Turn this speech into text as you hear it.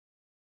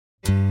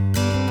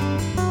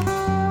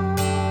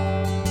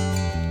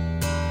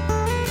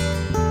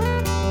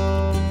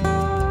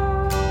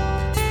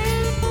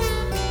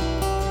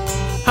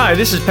Hi,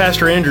 this is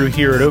Pastor Andrew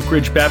here at Oak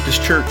Ridge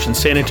Baptist Church in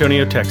San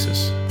Antonio,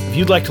 Texas. If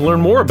you'd like to learn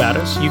more about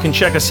us, you can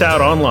check us out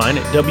online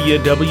at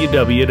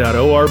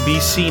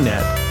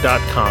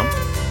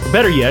www.orbcnet.com. Or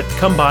better yet,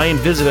 come by and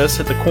visit us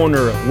at the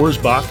corner of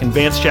Wurzbach and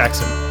Vance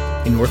Jackson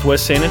in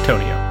Northwest San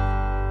Antonio.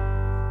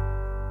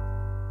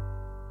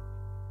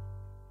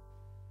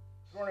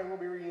 This morning we'll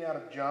be reading out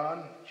of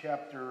John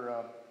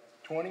chapter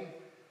 20,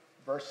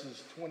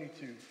 verses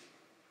 22.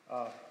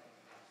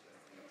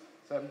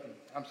 17.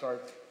 I'm sorry.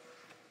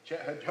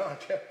 John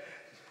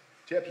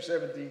chapter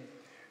 17,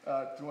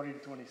 20 to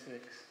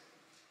 26.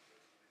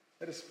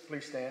 Let us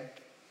please stand.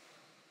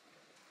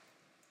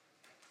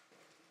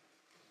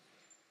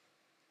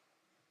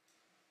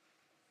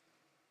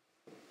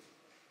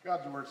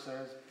 God's word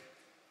says,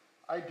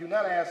 I do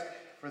not ask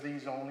for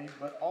these only,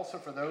 but also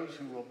for those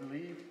who will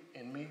believe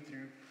in me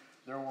through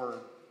their word,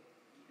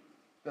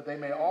 that they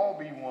may all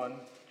be one,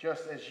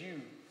 just as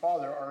you,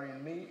 Father, are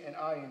in me and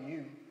I in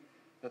you,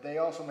 that they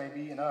also may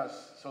be in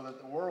us, so that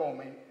the world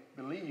may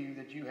believe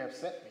that you have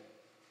sent me.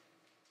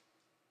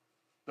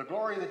 The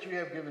glory that you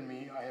have given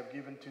me, I have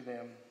given to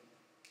them,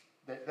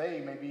 that they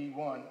may be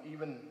one,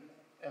 even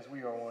as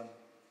we are one.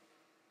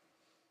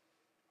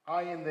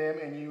 I in them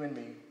and you in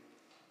me,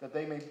 that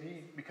they may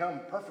become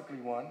perfectly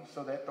one,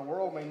 so that the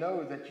world may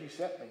know that you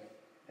sent me,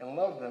 and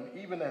love them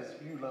even as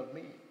you love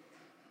me.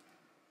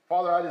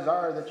 Father, I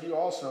desire that you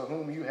also,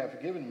 whom you have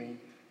given me,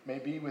 may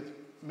be with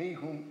me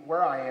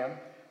where I am,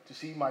 to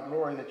see my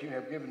glory that you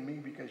have given me,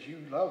 because you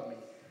loved me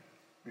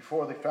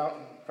before the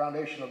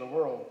foundation of the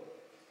world.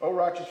 O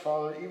righteous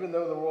Father, even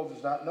though the world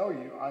does not know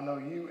you, I know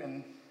you,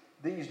 and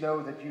these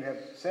know that you have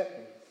sent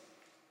me.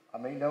 I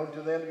made known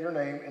to them your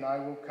name, and I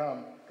will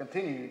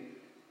continue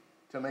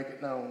to make it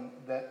known,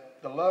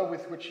 that the love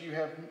with which you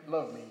have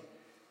loved me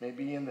may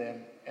be in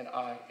them, and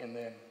I in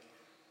them.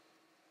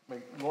 May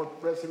the Lord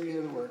bless the reading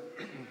of the word.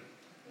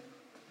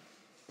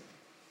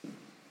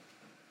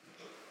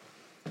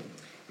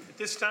 At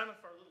this time,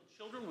 if our little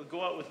children would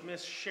go out with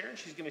Miss Sharon,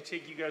 she's going to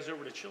take you guys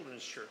over to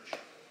Children's Church.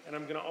 And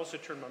I'm going to also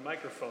turn my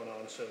microphone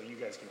on so you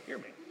guys can hear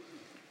me.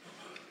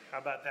 How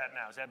about that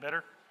now? Is that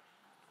better?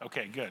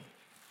 Okay, good.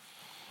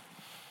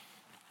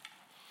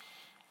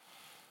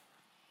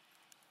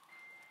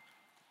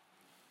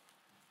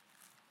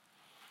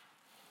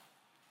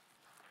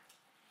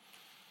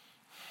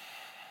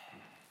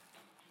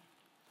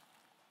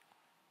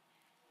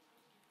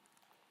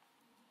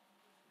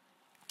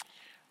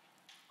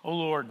 Oh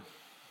Lord,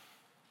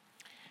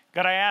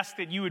 God, I ask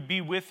that you would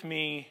be with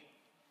me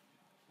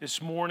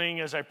this morning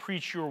as I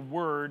preach your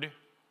word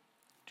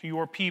to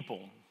your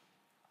people.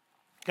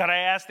 God, I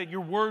ask that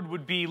your word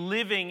would be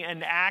living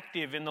and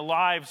active in the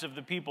lives of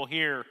the people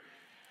here.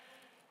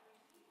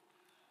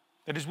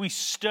 That as we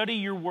study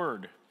your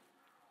word,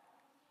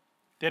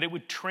 that it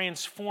would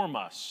transform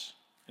us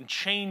and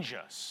change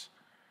us.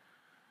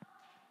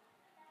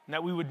 And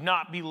that we would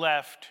not be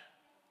left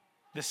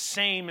the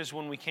same as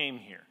when we came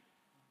here.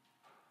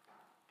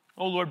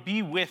 Oh Lord,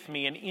 be with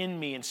me and in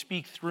me and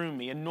speak through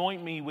me.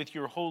 Anoint me with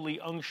your holy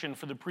unction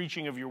for the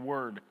preaching of your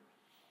word.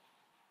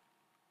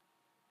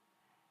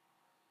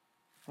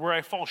 Where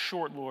I fall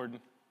short, Lord,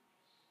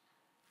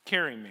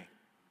 carry me.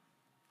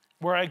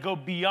 Where I go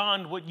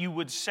beyond what you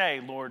would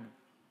say, Lord,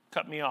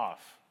 cut me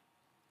off.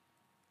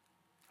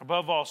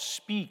 Above all,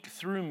 speak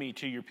through me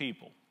to your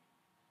people.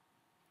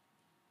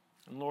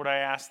 And Lord, I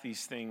ask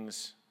these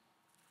things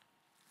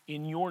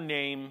in your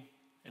name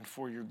and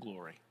for your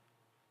glory.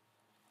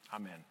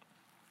 Amen.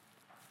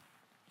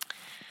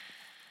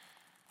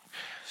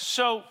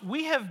 So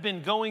we have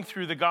been going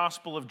through the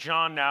Gospel of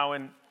John now,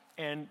 and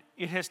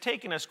it has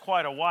taken us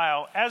quite a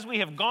while. As we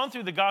have gone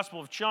through the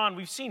Gospel of John,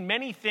 we've seen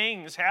many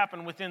things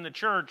happen within the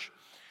church.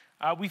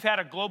 We've had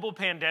a global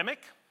pandemic,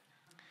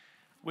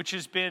 which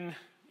has been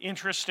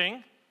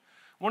interesting.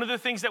 One of the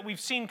things that we've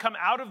seen come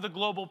out of the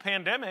global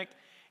pandemic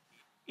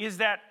is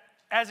that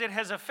as it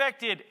has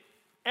affected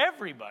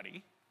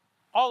everybody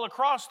all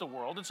across the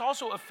world, it's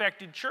also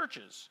affected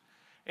churches.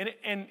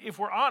 And if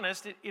we're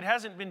honest, it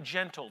hasn't been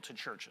gentle to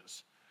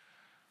churches.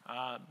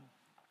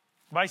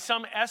 By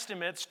some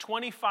estimates,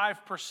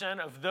 25%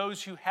 of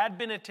those who had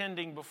been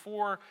attending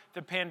before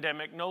the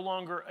pandemic no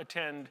longer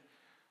attend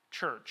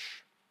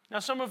church. Now,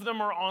 some of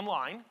them are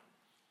online,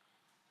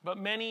 but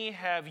many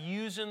have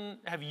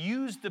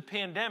used the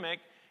pandemic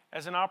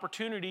as an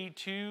opportunity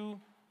to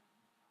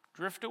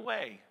drift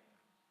away.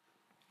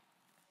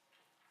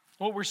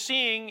 What we're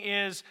seeing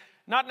is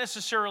not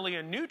necessarily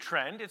a new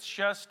trend, it's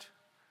just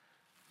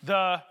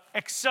the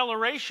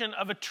acceleration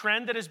of a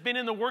trend that has been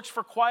in the works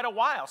for quite a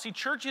while. See,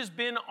 church has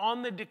been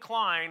on the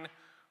decline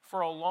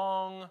for a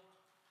long,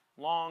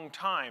 long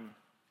time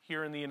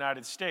here in the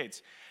United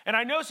States. And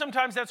I know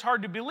sometimes that's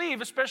hard to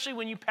believe, especially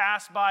when you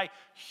pass by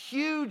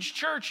huge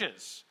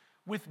churches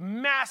with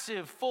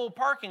massive full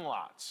parking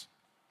lots.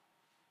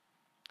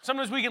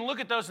 Sometimes we can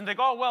look at those and think,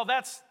 oh, well,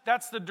 that's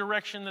the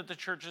direction that the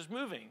church is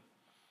moving.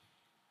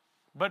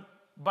 But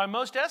by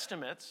most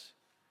estimates,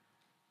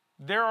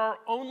 there are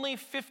only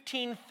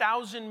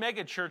 15,000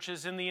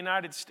 megachurches in the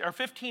United States, or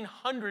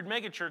 1,500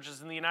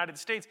 megachurches in the United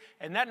States,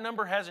 and that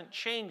number hasn't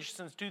changed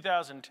since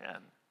 2010.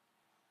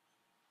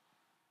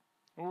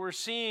 What we're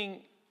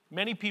seeing,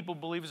 many people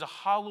believe, is a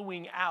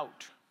hollowing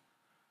out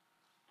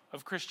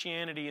of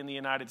Christianity in the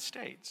United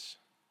States.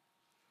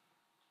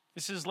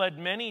 This has led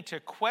many to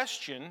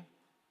question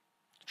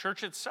the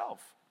church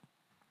itself.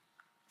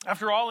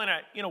 After all,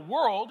 in a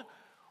world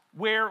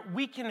where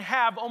we can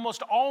have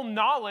almost all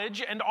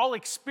knowledge and all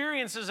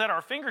experiences at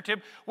our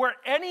fingertip, where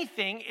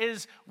anything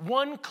is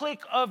one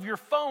click of your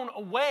phone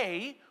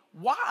away,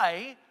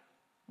 why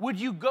would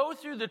you go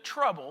through the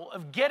trouble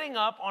of getting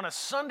up on a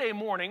Sunday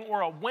morning or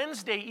a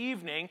Wednesday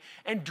evening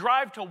and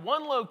drive to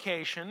one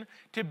location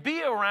to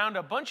be around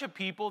a bunch of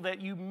people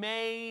that you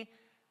may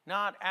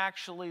not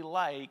actually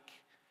like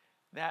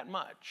that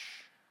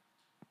much?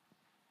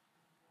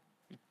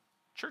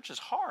 Church is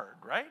hard,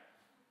 right?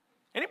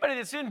 Anybody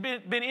that's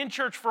been in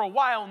church for a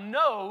while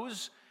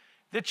knows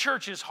that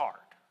church is hard.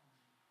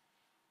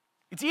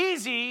 It's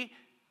easy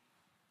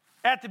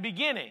at the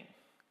beginning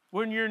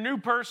when you're a new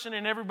person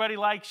and everybody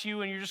likes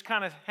you and you're just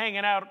kind of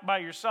hanging out by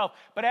yourself.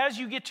 But as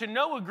you get to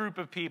know a group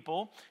of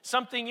people,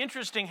 something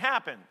interesting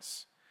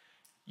happens.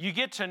 You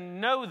get to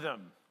know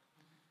them,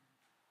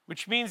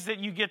 which means that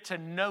you get to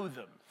know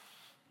them.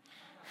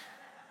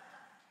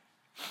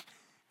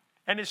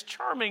 And as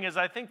charming as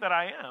I think that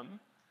I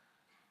am,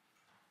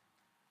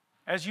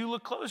 as you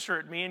look closer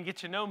at me and get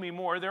to know me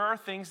more, there are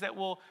things that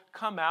will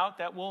come out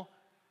that will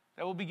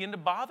begin to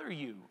bother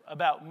you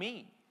about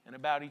me and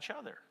about each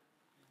other.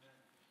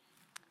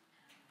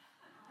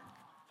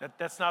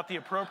 That's not the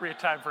appropriate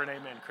time for an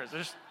amen,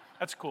 Chris.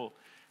 That's cool.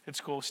 It's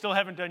cool. Still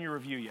haven't done your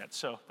review yet,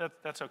 so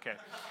that's okay.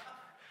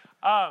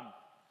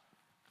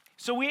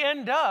 So we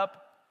end up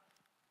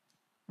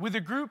with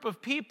a group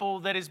of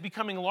people that is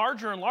becoming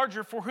larger and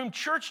larger for whom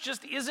church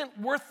just isn't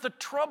worth the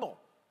trouble.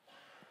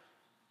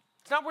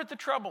 It's not worth the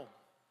trouble.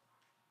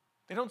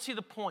 They don't see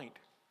the point.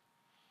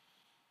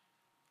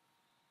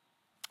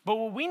 But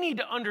what we need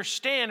to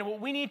understand and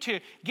what we need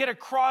to get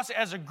across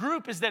as a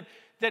group is that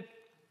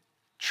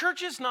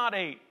church is not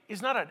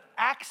an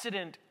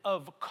accident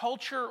of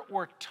culture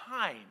or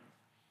time.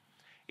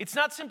 It's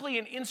not simply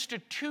an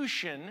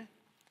institution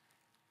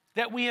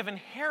that we have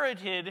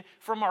inherited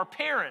from our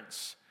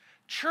parents.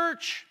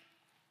 Church,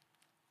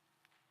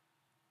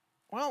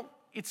 well,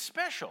 it's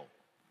special.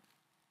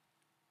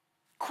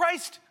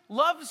 Christ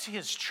loves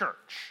his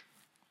church.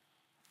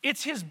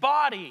 It's his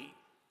body.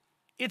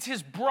 It's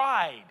his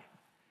bride.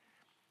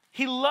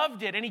 He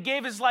loved it and he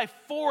gave his life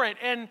for it.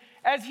 And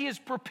as he is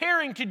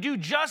preparing to do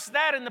just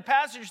that in the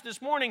passage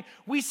this morning,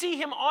 we see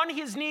him on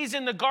his knees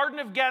in the Garden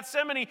of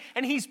Gethsemane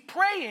and he's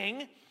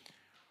praying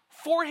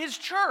for his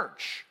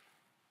church.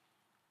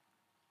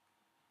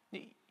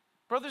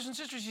 Brothers and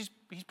sisters,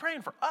 he's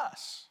praying for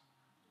us.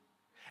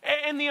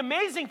 And the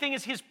amazing thing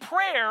is his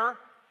prayer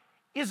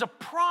is a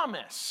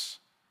promise.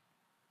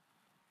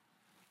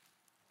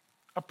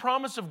 A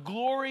promise of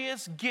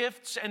glorious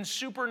gifts and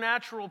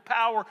supernatural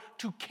power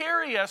to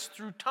carry us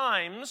through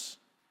times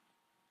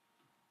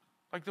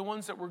like the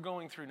ones that we're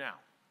going through now.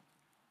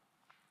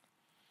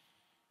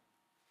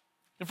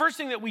 The first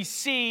thing that we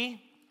see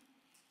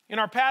in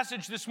our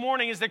passage this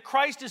morning is that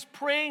Christ is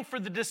praying for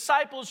the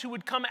disciples who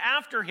would come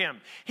after him.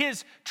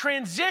 His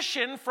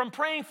transition from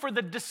praying for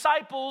the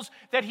disciples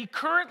that he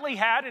currently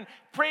had and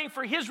praying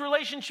for his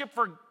relationship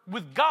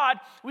with God,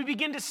 we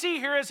begin to see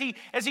here as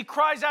he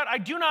cries out, "I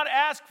do not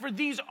ask for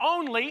these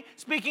only,"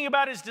 speaking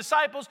about his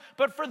disciples,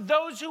 "but for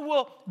those who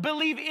will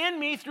believe in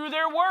me through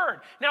their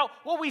word." Now,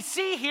 what we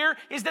see here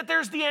is that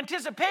there's the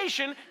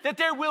anticipation that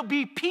there will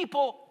be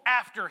people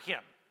after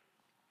him.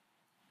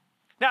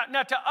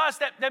 Now, to us,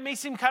 that may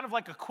seem kind of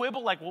like a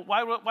quibble, like, well,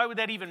 why would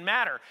that even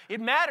matter?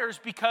 It matters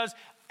because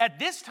at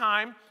this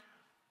time,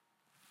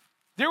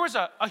 there was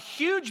a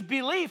huge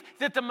belief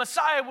that the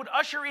Messiah would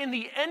usher in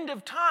the end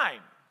of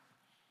time.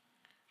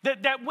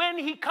 That when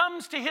he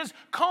comes to his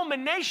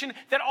culmination,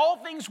 that all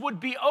things would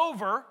be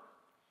over,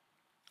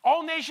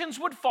 all nations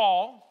would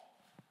fall,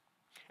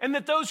 and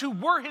that those who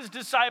were his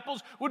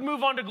disciples would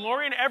move on to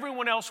glory and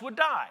everyone else would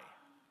die.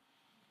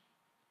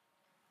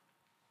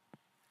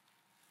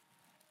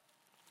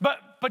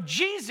 But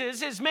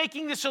Jesus is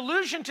making this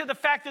allusion to the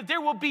fact that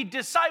there will be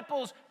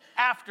disciples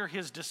after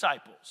his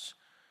disciples.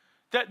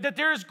 That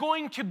there's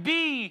going to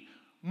be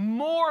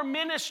more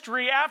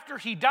ministry after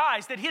he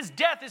dies. That his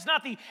death is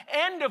not the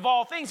end of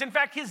all things. In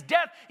fact, his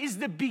death is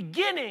the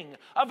beginning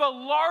of a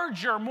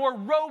larger, more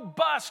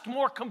robust,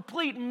 more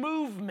complete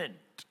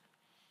movement.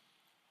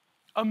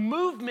 A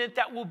movement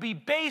that will be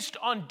based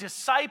on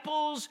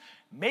disciples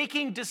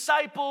making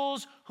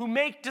disciples, who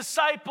make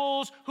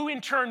disciples, who in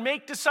turn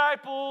make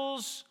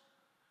disciples,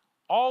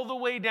 all the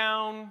way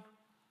down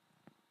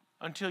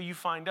until you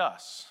find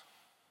us.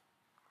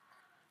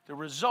 The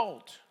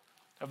result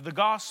of the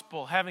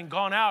gospel having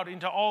gone out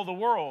into all the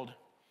world.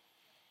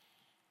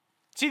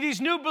 See, these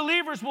new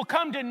believers will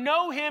come to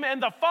know him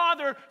and the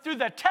Father through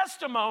the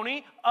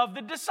testimony of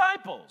the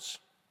disciples.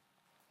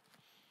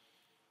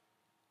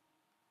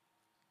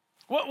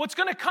 What's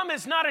going to come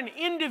is not an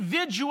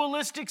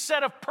individualistic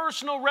set of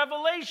personal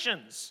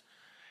revelations.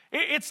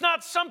 It's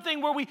not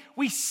something where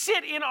we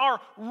sit in our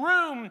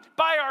room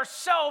by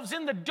ourselves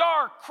in the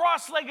dark,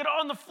 cross-legged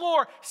on the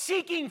floor,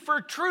 seeking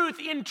for truth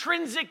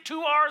intrinsic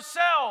to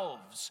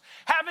ourselves,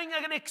 having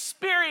an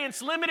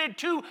experience limited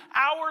to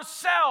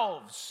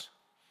ourselves,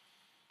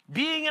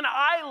 being an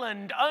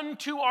island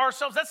unto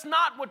ourselves. That's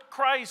not what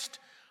Christ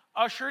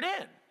ushered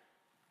in.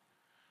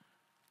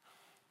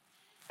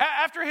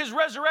 After his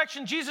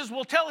resurrection, Jesus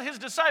will tell his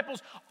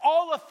disciples,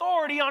 all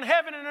authority on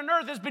heaven and on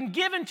earth has been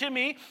given to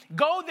me.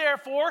 Go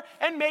therefore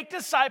and make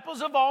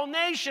disciples of all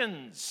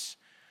nations.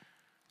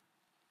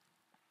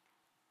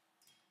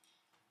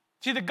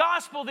 See, the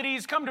gospel that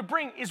he's come to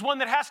bring is one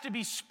that has to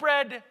be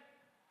spread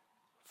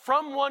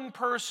from one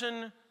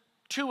person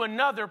to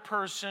another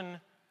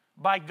person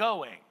by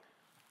going.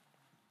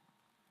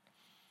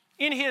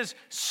 In his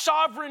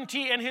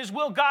sovereignty and his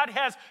will, God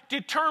has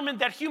determined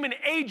that human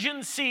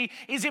agency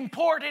is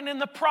important in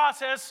the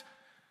process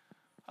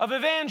of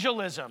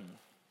evangelism.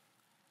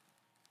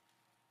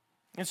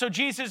 And so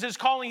Jesus is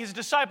calling his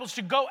disciples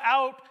to go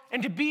out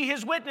and to be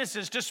his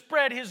witnesses, to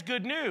spread his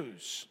good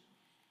news,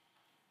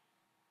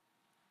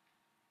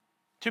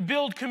 to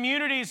build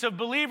communities of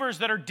believers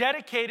that are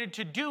dedicated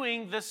to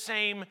doing the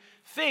same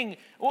thing.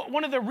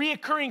 One of the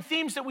reoccurring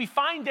themes that we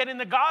find that in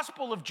the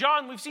Gospel of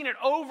John, we've seen it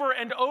over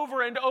and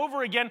over and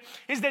over again,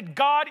 is that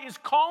God is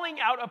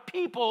calling out a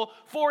people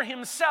for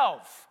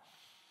himself.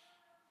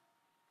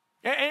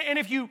 And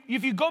if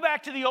you go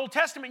back to the Old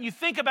Testament and you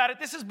think about it,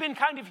 this has been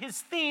kind of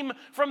his theme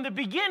from the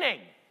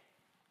beginning.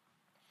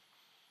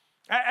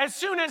 As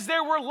soon as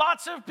there were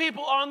lots of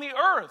people on the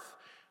earth,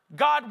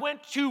 God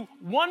went to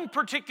one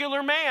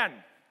particular man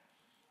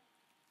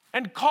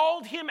and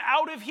called him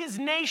out of his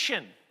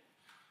nation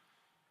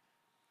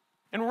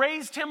and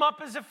raised him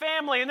up as a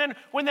family. And then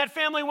when that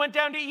family went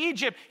down to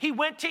Egypt, he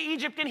went to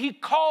Egypt and he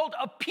called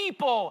a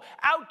people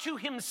out to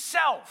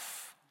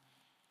himself.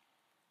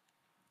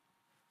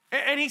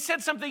 And he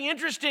said something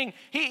interesting.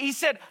 He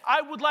said,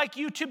 I want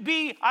you to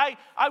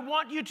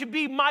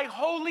be my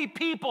holy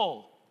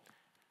people,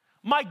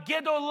 my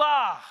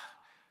Gedolah,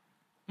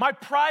 my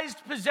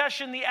prized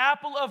possession, the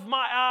apple of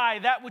my eye,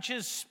 that which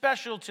is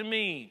special to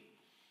me.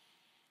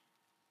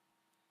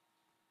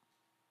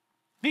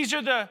 These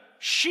are the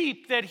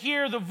sheep that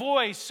hear the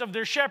voice of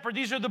their shepherd.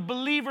 These are the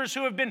believers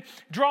who have been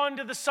drawn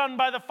to the Son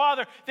by the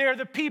Father. They are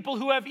the people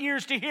who have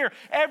ears to hear.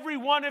 Every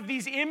one of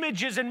these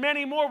images and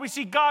many more, we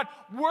see God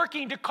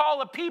working to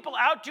call a people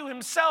out to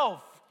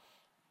himself.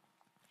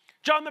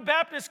 John the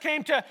Baptist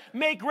came to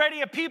make ready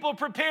a people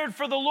prepared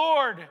for the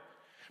Lord.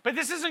 But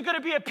this isn't going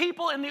to be a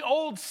people in the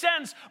old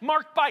sense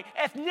marked by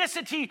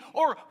ethnicity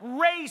or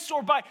race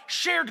or by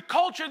shared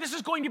culture. This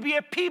is going to be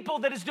a people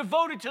that is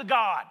devoted to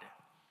God.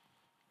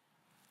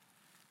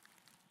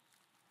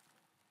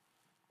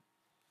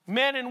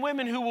 Men and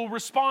women who will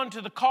respond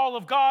to the call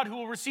of God, who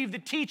will receive the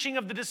teaching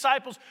of the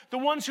disciples, the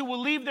ones who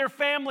will leave their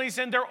families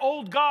and their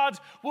old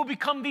gods will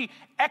become the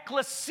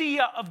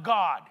ecclesia of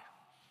God,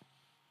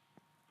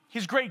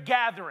 his great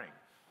gathering,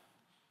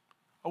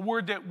 a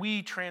word that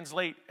we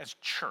translate as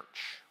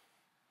church.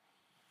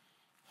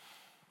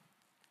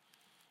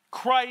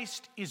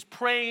 Christ is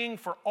praying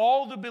for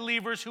all the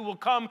believers who will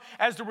come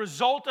as the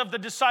result of the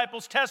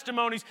disciples'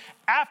 testimonies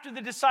after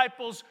the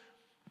disciples,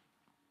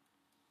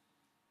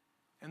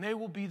 and they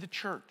will be the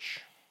church.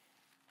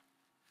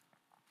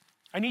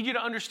 I need you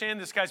to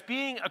understand this, guys.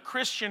 Being a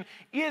Christian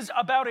is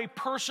about a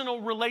personal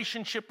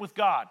relationship with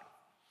God.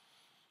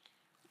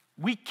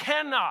 We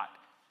cannot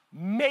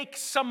make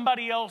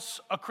somebody else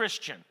a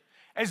Christian.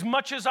 As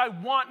much as I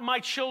want my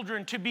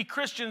children to be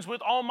Christians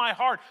with all my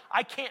heart,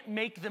 I can't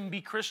make them be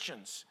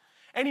Christians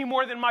any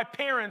more than my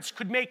parents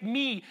could make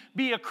me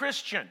be a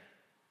Christian.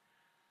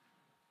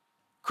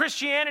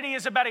 Christianity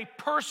is about a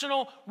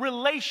personal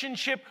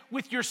relationship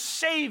with your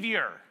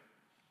Savior.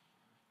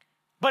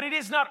 But it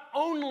is not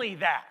only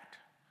that.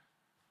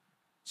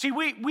 See,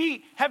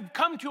 we have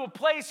come to a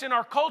place in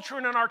our culture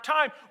and in our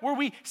time where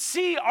we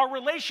see our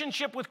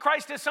relationship with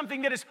Christ as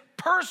something that is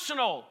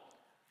personal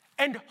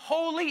and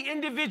wholly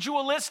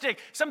individualistic,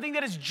 something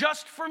that is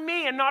just for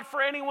me and not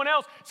for anyone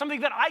else,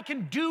 something that I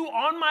can do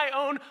on my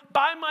own,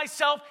 by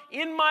myself,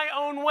 in my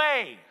own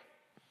way.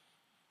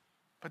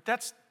 But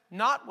that's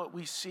not what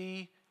we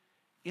see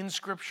in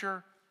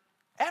Scripture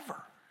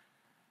ever.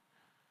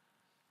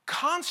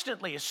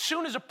 Constantly, as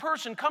soon as a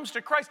person comes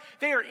to Christ,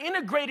 they are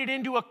integrated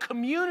into a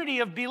community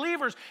of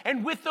believers.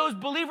 And with those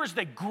believers,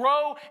 they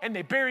grow and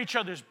they bear each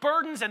other's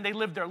burdens and they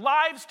live their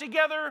lives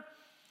together.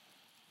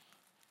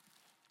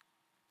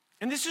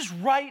 And this is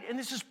right and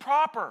this is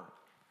proper.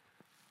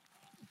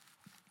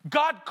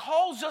 God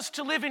calls us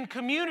to live in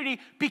community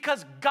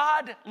because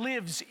God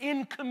lives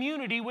in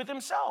community with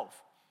himself.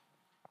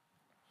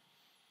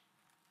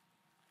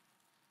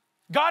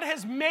 God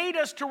has made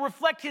us to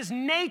reflect his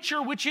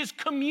nature, which is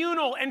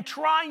communal and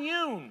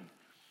triune.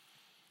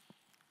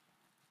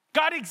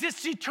 God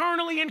exists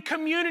eternally in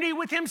community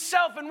with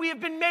himself, and we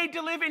have been made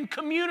to live in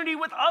community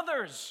with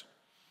others.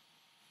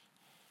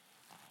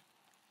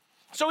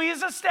 So he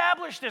has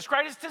established this.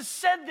 Christ has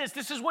said this.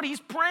 This is what he's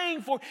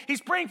praying for.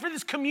 He's praying for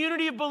this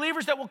community of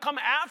believers that will come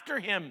after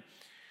him.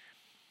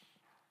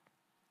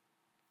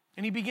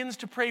 And he begins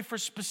to pray for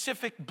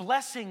specific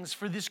blessings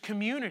for this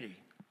community.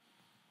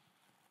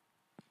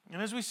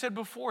 And as we said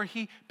before,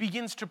 he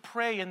begins to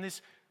pray, and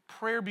this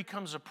prayer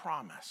becomes a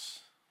promise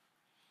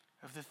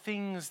of the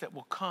things that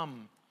will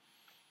come.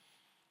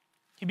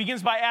 He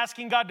begins by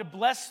asking God to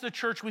bless the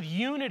church with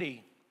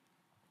unity.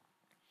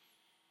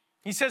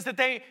 He says that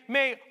they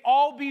may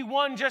all be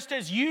one, just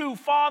as you,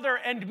 Father,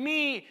 and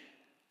me,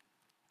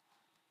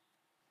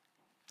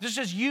 just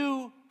as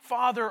you,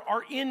 Father,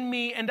 are in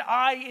me and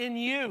I in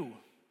you.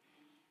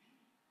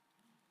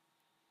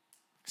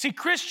 See,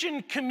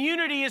 Christian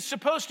community is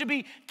supposed to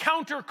be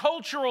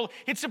countercultural.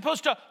 It's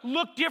supposed to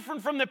look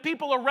different from the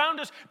people around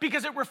us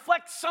because it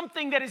reflects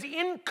something that is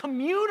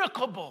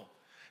incommunicable,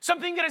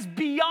 something that is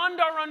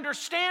beyond our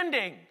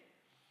understanding.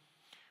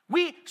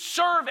 We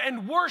serve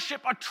and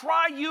worship a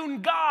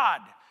triune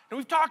God. And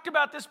we've talked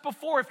about this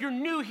before. If you're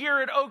new here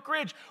at Oak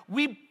Ridge,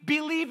 we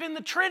believe in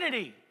the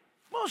Trinity.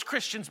 Most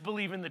Christians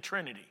believe in the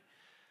Trinity.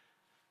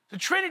 The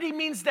Trinity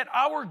means that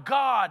our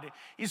God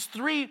is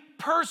three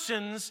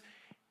persons,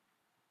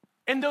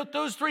 and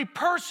those three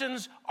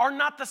persons are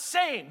not the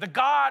same. That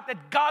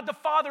God the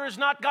Father is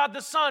not God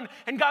the Son,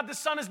 and God the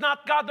Son is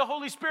not God the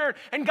Holy Spirit,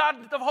 and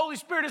God the Holy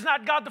Spirit is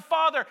not God the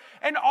Father,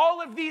 and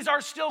all of these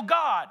are still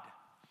God.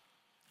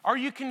 Are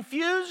you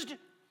confused?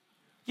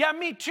 Yeah,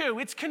 me too.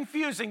 It's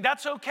confusing.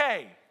 That's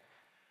okay.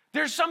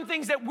 There's some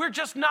things that we're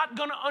just not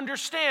going to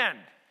understand.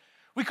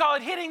 We call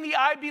it hitting the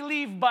I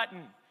believe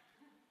button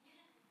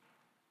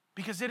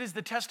because it is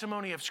the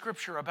testimony of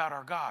Scripture about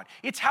our God.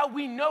 It's how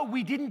we know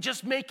we didn't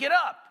just make it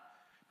up,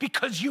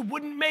 because you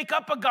wouldn't make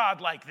up a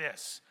God like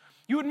this.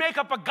 You would make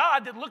up a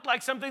God that looked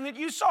like something that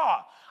you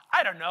saw.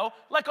 I don't know,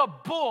 like a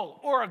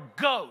bull or a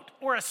goat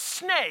or a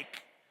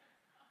snake,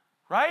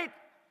 right?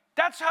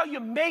 That's how you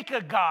make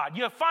a God.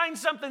 You find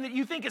something that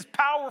you think is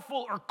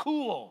powerful or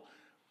cool.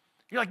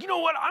 You're like, you know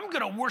what? I'm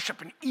going to worship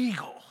an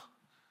eagle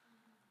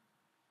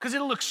because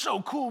it'll look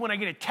so cool when I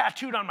get it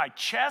tattooed on my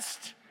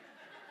chest.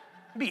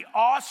 It'd be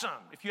awesome.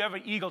 If you have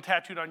an eagle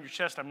tattooed on your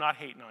chest, I'm not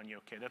hating on you,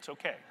 okay? That's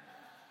okay.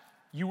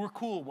 You were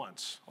cool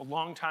once, a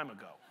long time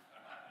ago.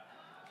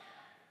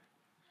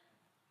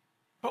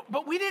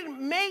 But we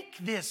didn't make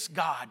this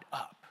God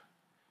up.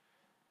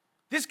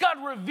 This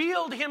God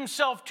revealed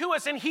himself to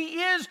us, and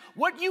he is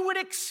what you would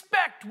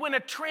expect when a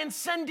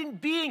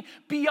transcendent being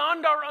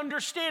beyond our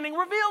understanding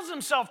reveals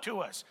himself to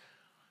us.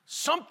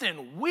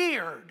 Something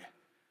weird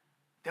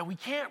that we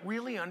can't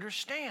really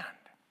understand.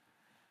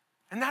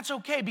 And that's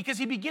okay, because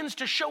he begins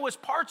to show us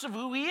parts of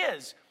who he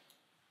is.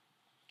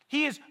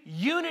 He is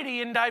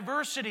unity in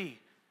diversity,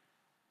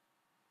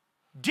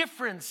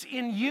 difference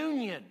in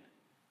union,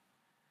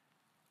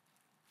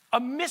 a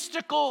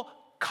mystical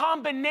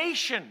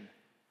combination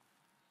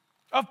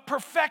of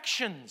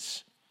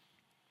perfections.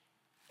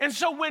 And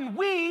so when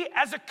we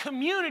as a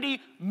community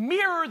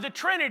mirror the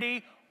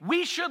Trinity,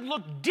 we should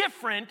look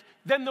different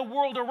than the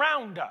world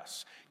around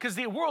us, because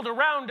the world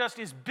around us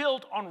is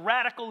built on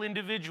radical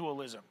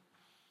individualism.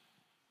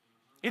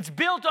 It's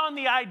built on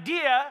the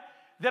idea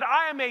that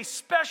I am a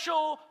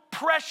special,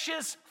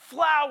 precious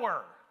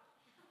flower.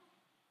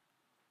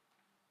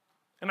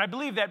 And I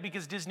believe that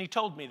because Disney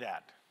told me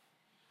that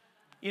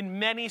in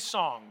many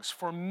songs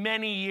for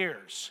many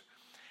years.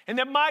 And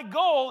that my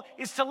goal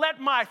is to let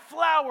my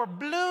flower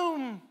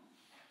bloom.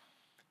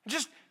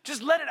 Just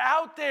let it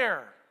out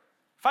there.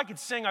 If I could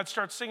sing, I'd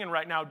start singing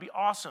right now. It'd be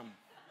awesome.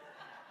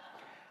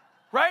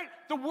 Right?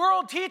 The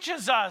world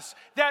teaches us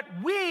that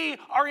we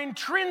are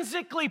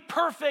intrinsically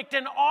perfect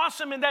and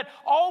awesome, and that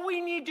all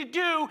we need to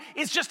do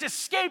is just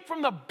escape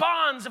from the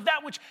bonds of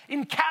that which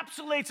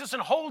encapsulates us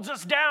and holds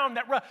us down,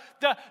 that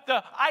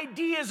the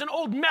ideas and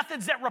old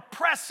methods that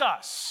repress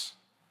us.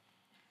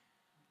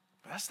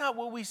 But that's not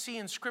what we see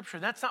in Scripture.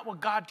 That's not what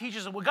God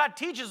teaches us. What God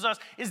teaches us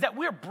is that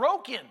we're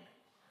broken,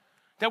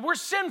 that we're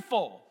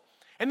sinful,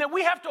 and that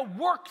we have to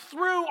work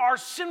through our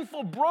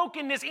sinful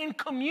brokenness in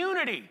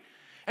community.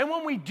 And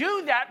when we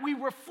do that, we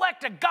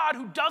reflect a God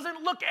who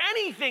doesn't look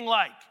anything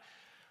like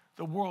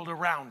the world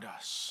around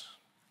us.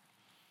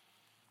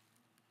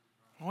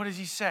 What does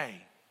he say?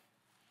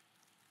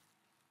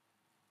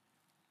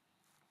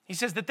 He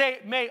says that they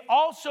may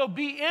also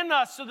be in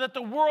us, so that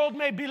the world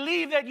may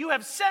believe that you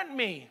have sent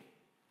me.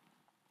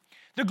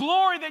 The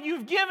glory that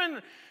you've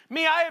given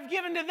me, I have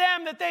given to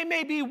them, that they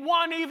may be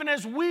one even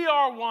as we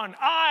are one.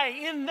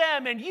 I in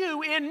them and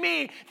you in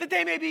me, that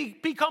they may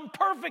become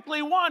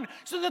perfectly one,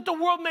 so that the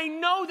world may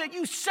know that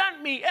you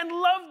sent me and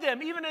loved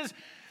them, even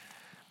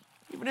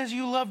as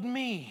you loved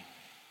me.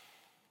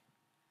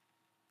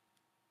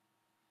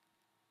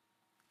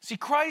 See,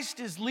 Christ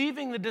is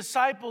leaving the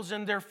disciples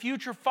and their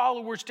future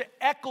followers to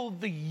echo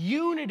the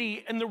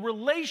unity and the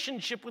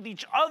relationship with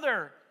each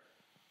other.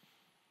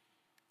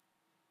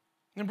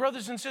 And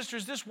brothers and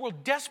sisters, this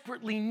world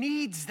desperately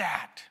needs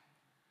that.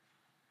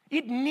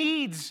 It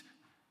needs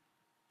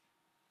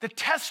the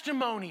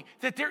testimony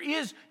that there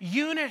is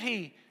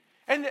unity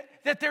and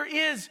that there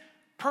is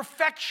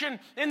perfection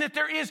and that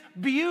there is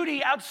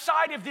beauty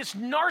outside of this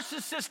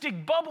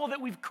narcissistic bubble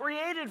that we've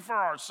created for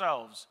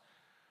ourselves.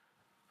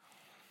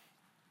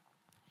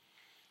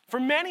 For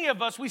many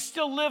of us, we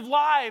still live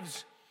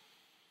lives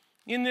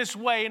in this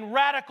way, in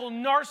radical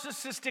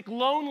narcissistic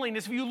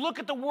loneliness. If you look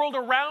at the world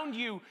around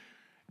you,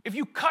 if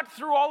you cut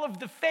through all of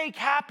the fake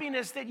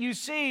happiness that you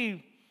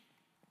see,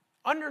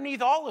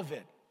 underneath all of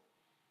it,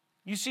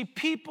 you see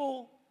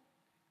people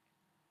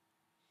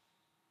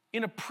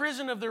in a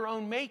prison of their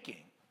own making.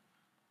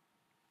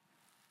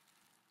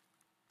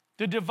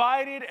 The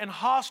divided and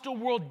hostile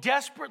world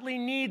desperately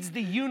needs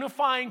the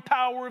unifying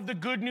power of the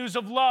good news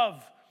of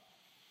love.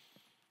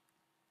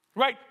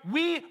 Right?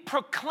 We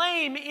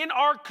proclaim in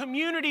our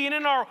community and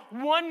in our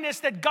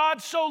oneness that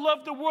God so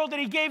loved the world that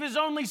he gave his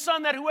only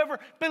son, that whoever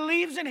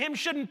believes in him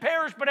shouldn't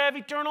perish but have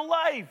eternal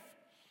life.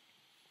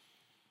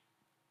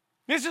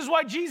 This is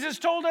why Jesus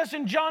told us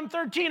in John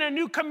 13, a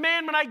new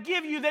commandment I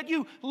give you, that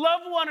you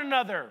love one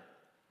another.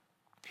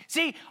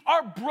 See,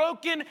 our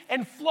broken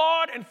and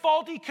flawed and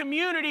faulty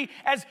community,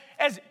 as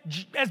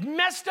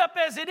messed up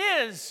as it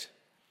is,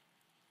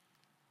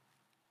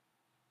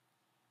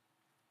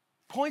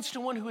 points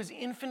to one who is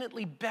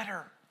infinitely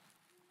better.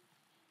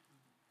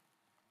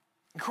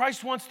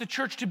 Christ wants the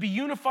church to be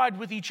unified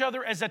with each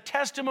other as a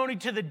testimony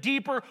to the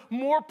deeper,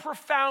 more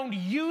profound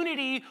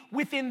unity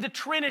within the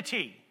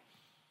Trinity.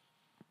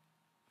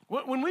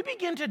 When we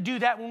begin to do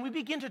that, when we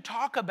begin to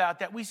talk about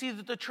that, we see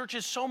that the church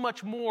is so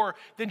much more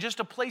than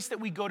just a place that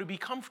we go to be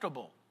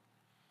comfortable.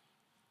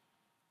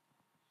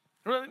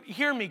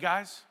 Hear me,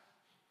 guys.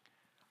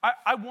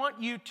 I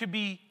want you to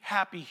be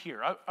happy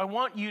here. I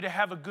want you to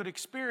have a good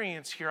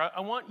experience here. I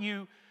want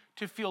you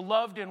to feel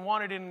loved and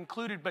wanted and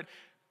included.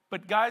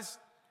 But guys,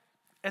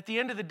 at the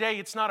end of the day,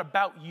 it's not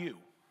about you.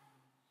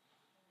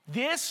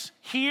 This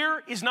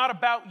here is not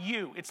about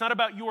you. It's not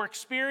about your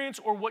experience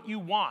or what you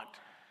want.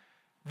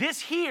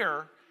 This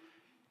here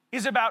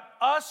is about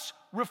us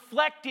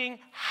reflecting,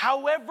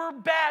 however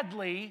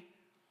badly,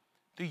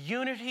 the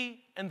unity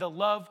and the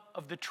love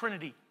of the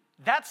Trinity.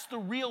 That's the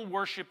real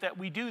worship that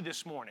we do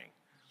this morning.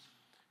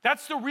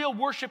 That's the real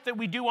worship that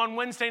we do on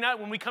Wednesday night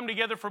when we come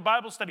together for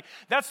Bible study.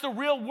 That's the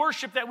real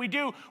worship that we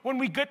do when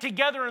we get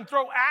together and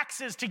throw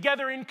axes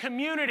together in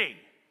community.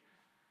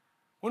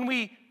 When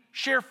we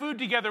share food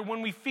together,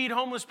 when we feed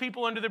homeless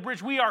people under the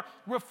bridge, we are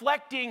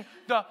reflecting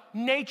the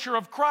nature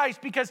of Christ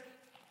because,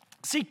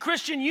 see,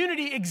 Christian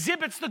unity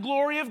exhibits the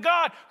glory of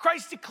God.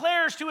 Christ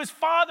declares to his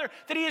Father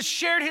that he has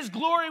shared his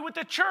glory with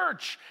the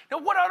church. Now,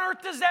 what on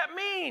earth does that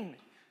mean?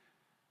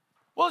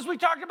 Well, as we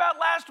talked about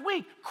last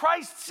week,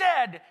 Christ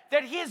said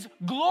that his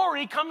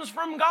glory comes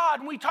from God.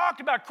 And we talked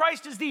about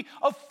Christ is the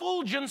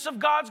effulgence of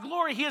God's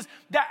glory. He is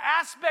the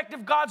aspect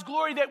of God's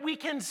glory that we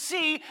can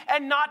see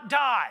and not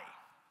die.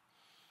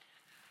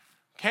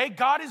 Okay,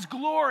 God is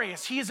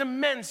glorious. He is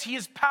immense. He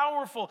is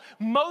powerful.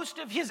 Most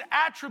of his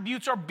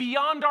attributes are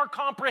beyond our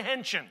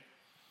comprehension.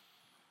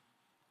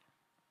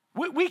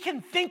 We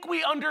can think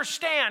we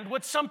understand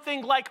what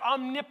something like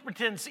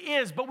omnipotence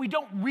is, but we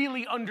don't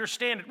really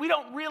understand it. We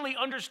don't really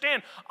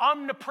understand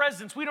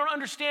omnipresence. We don't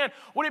understand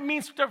what it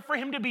means for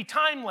him to be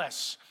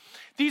timeless.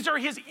 These are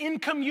his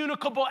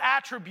incommunicable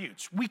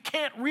attributes. We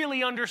can't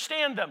really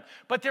understand them,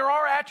 but there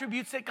are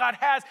attributes that God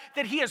has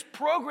that he has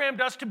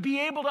programmed us to be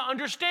able to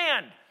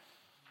understand.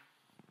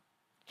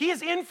 He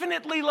is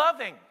infinitely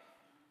loving.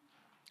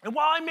 And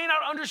while I may not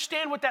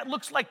understand what that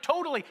looks like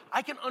totally,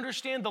 I can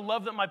understand the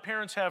love that my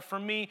parents have for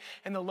me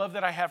and the love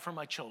that I have for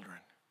my children.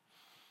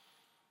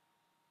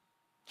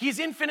 He is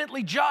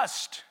infinitely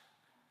just.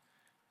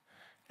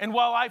 And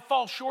while I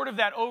fall short of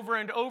that over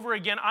and over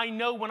again, I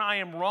know when I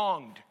am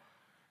wronged.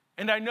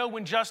 And I know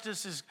when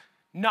justice is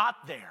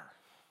not there.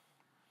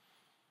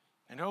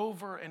 And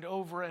over and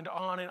over and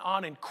on and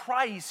on. And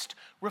Christ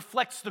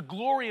reflects the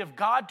glory of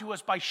God to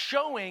us by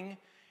showing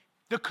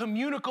the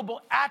communicable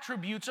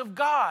attributes of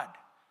God.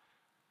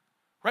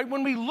 Right?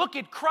 When we look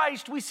at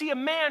Christ, we see a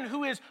man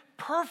who is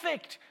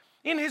perfect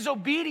in his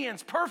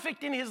obedience,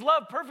 perfect in his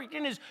love, perfect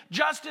in his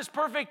justice,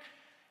 perfect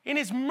in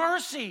his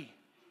mercy.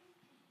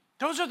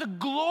 Those are the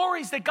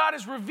glories that God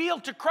has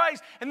revealed to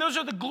Christ, and those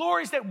are the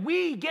glories that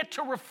we get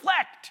to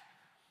reflect.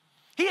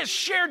 He has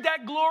shared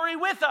that glory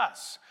with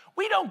us.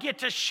 We don't get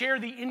to share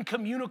the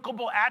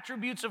incommunicable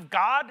attributes of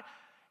God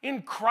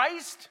in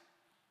Christ,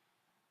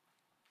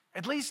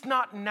 at least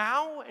not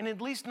now, and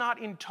at least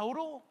not in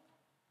total.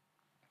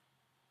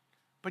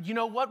 But you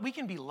know what? We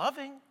can be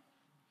loving.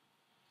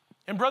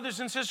 And brothers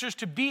and sisters,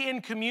 to be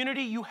in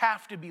community, you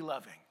have to be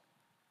loving.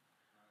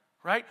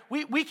 Right?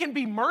 We can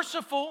be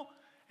merciful,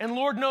 and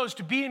Lord knows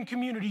to be in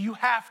community, you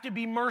have to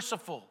be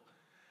merciful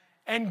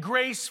and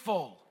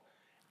graceful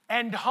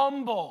and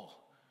humble.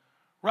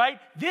 Right?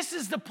 This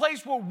is the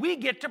place where we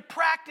get to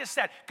practice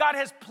that. God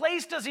has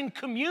placed us in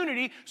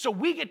community so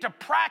we get to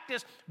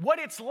practice what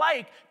it's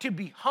like to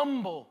be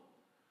humble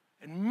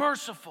and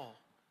merciful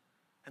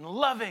and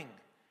loving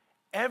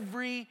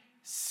every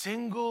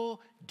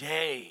single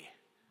day.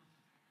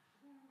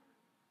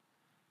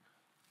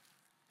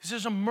 This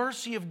is a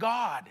mercy of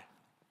God.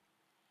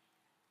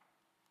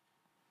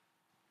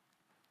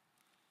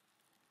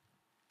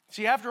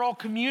 See, after all,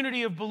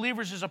 community of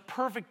believers is a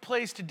perfect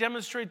place to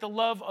demonstrate the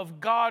love of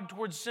God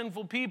towards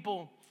sinful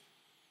people.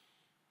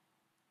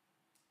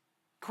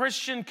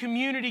 Christian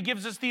community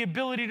gives us the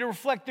ability to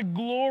reflect the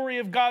glory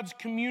of God's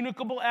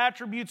communicable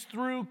attributes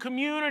through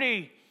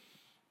community.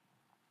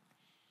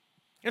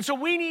 And so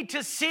we need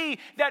to see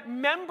that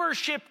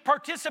membership,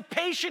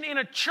 participation in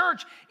a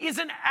church is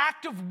an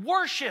act of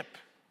worship.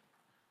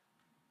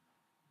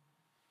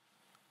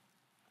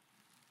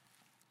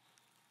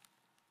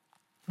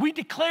 We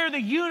declare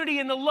the unity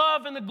and the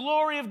love and the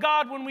glory of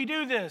God when we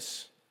do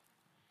this.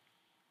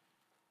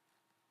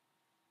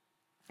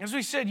 As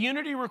we said,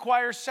 unity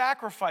requires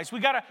sacrifice. We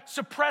got to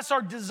suppress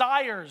our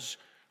desires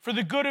for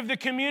the good of the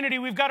community.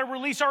 We've got to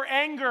release our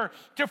anger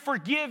to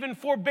forgive and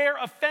forbear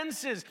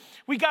offenses.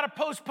 We got to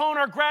postpone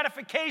our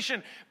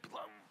gratification.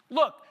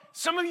 Look,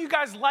 some of you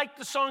guys liked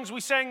the songs we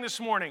sang this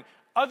morning.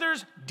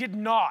 Others did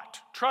not.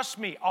 Trust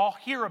me, I'll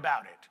hear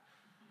about it.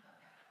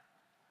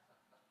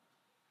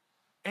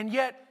 And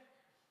yet,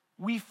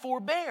 we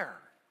forbear,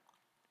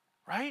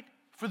 right?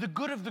 For the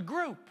good of the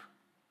group.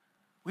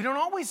 We don't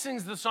always sing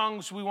the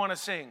songs we want to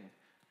sing.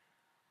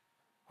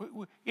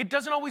 It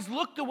doesn't always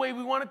look the way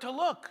we want it to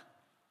look.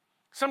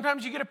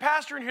 Sometimes you get a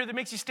pastor in here that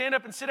makes you stand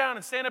up and sit down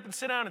and stand up and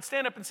sit down and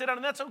stand up and sit down,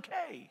 and that's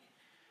okay.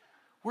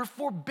 We're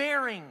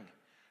forbearing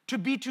to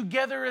be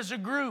together as a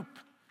group.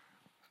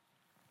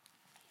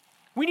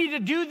 We need to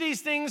do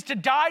these things to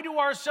die to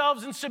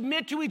ourselves and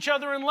submit to each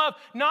other in love,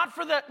 not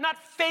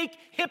fake,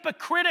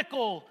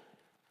 hypocritical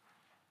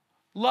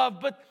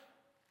love, but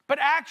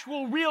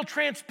actual, real,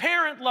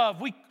 transparent love.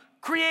 We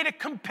create a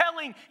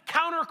compelling,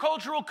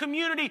 countercultural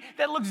community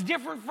that looks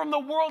different from the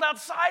world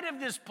outside of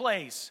this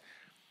place.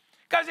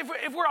 Guys,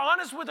 if we're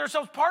honest with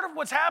ourselves, part of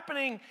what's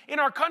happening in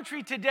our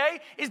country today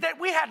is that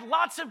we had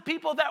lots of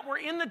people that were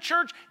in the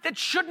church that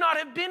should not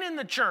have been in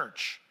the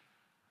church.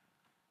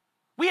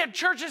 We had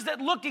churches that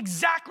looked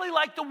exactly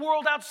like the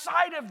world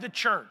outside of the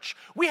church.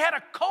 We had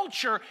a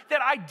culture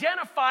that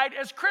identified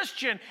as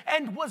Christian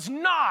and was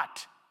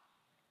not.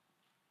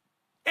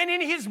 And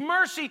in his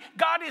mercy,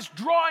 God is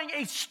drawing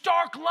a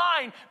stark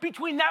line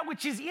between that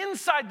which is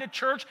inside the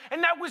church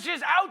and that which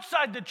is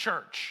outside the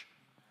church.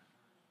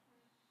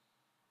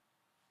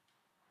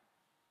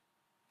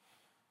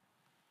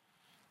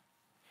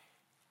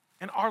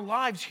 And our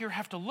lives here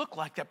have to look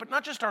like that, but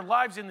not just our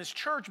lives in this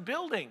church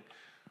building,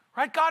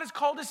 right? God has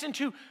called us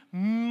into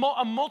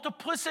a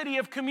multiplicity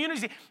of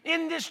communities.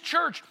 In this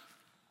church,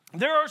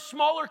 there are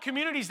smaller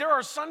communities. There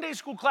are Sunday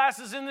school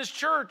classes in this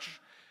church.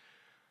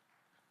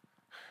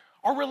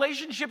 Our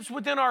relationships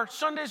within our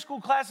Sunday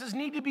school classes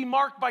need to be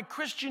marked by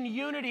Christian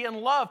unity and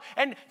love.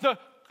 And the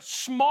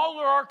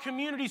smaller our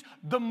communities,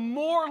 the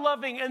more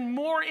loving and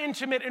more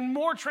intimate and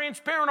more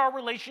transparent our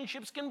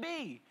relationships can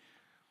be.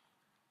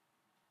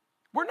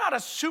 We're not a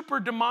super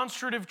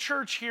demonstrative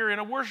church here in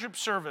a worship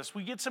service.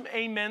 We get some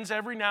amens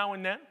every now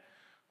and then,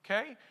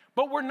 okay?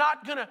 But we're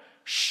not going to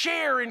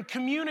share and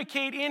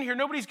communicate in here.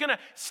 Nobody's going to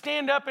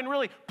stand up and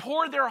really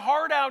pour their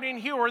heart out in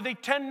here, or they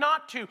tend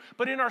not to.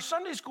 But in our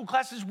Sunday school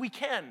classes, we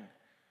can.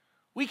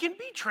 We can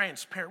be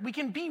transparent. We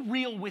can be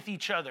real with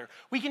each other.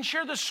 We can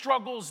share the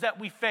struggles that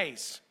we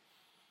face.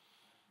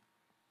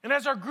 And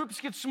as our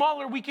groups get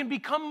smaller, we can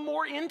become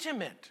more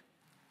intimate.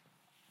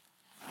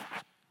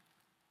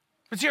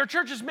 But see, our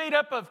church is made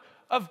up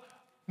of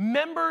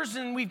members,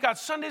 and we've got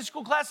Sunday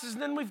school classes,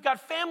 and then we've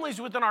got families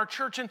within our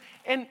church.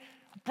 And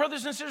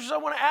brothers and sisters, I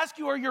want to ask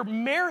you, are your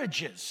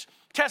marriages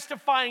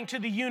testifying to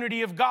the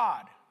unity of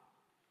God?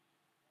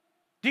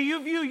 Do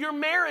you view your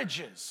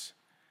marriages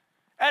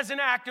as an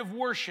act of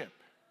worship?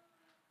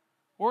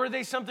 Or are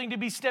they something to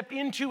be stepped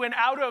into and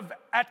out of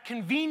at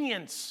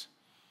convenience?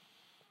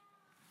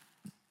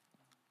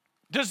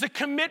 Does the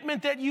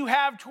commitment that you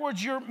have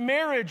towards your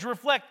marriage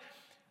reflect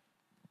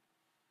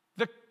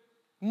the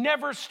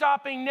never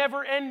stopping,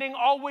 never ending,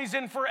 always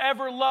and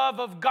forever love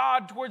of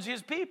God towards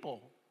his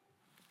people?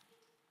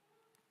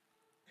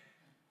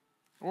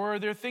 Or are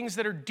there things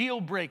that are deal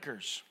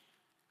breakers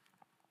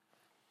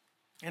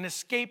and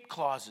escape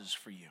clauses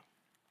for you?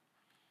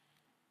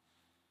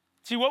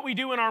 See, what we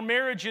do in our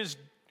marriages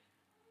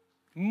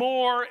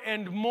more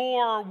and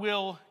more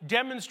will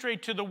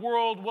demonstrate to the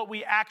world what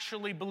we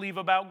actually believe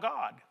about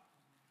God.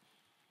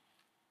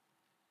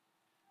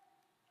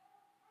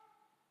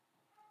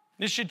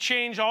 This should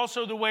change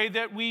also the way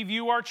that we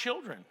view our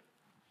children.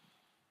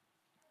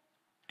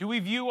 Do we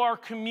view our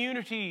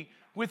community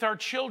with our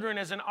children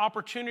as an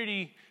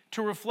opportunity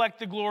to reflect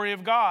the glory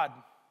of God?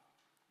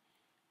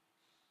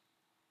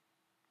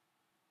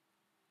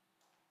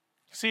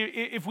 See,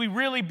 if we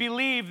really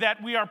believe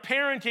that we are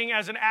parenting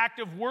as an act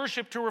of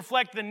worship to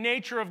reflect the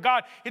nature of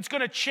God, it's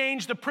going to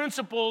change the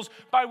principles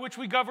by which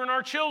we govern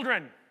our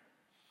children.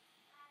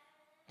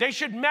 They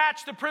should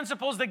match the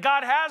principles that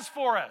God has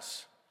for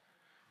us.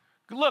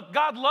 Look,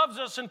 God loves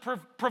us and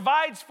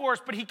provides for us,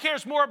 but he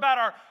cares more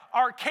about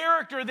our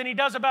character than he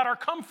does about our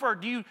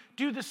comfort. Do you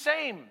do the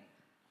same?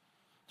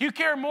 Do you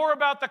care more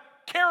about the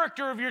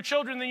character of your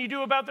children than you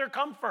do about their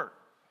comfort?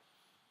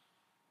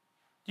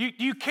 Do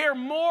you care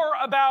more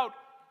about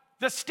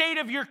the state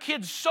of your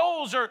kids'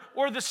 souls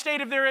or the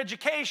state of their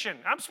education?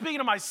 I'm speaking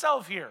to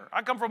myself here.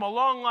 I come from a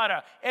long line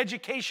of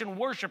education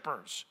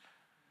worshipers.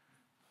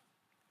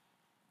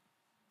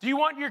 Do you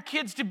want your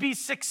kids to be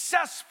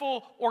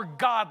successful or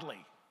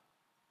godly?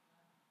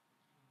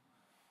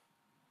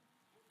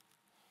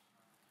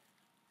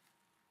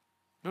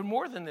 But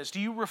more than this, do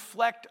you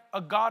reflect a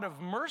God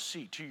of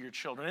mercy to your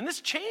children? And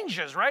this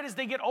changes, right, as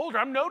they get older.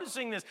 I'm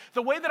noticing this.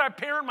 The way that I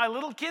parent my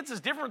little kids is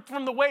different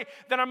from the way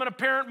that I'm going to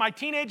parent my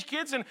teenage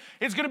kids, and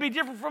it's going to be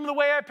different from the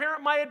way I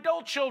parent my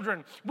adult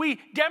children. We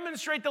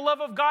demonstrate the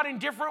love of God in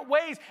different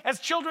ways.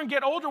 As children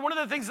get older, one of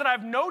the things that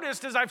I've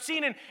noticed, as I've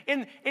seen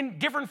in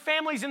different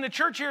families in the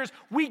church here, is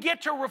we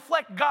get to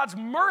reflect God's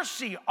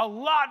mercy a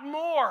lot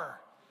more.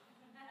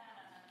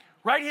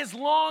 Right? His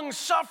long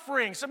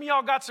suffering. Some of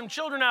y'all got some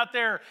children out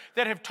there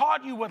that have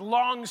taught you what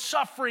long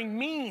suffering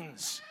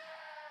means.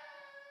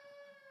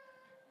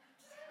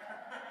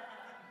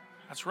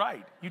 That's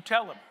right. You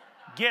tell them.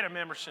 Get him,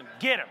 Emerson.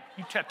 Get him.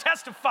 You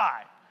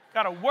testify.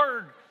 Got a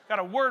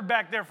word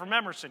back there from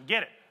Emerson.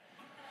 Get it.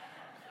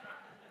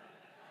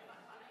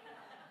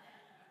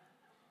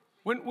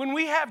 When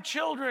we have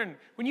children,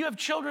 when you have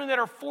children that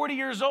are 40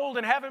 years old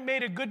and haven't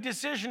made a good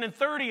decision in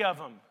 30 of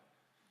them,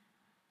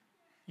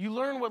 you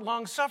learn what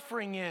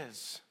long-suffering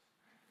is.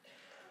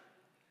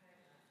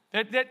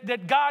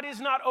 That God is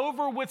not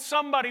over with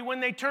somebody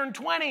when they turn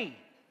 20.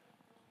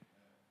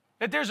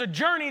 That there's a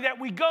journey that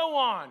we go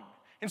on.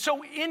 And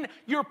so in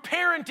your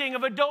parenting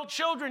of adult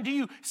children, do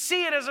you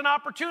see it as an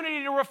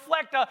opportunity to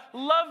reflect a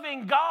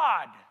loving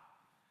God?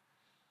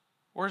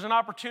 Or as an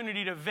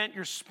opportunity to vent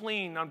your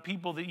spleen on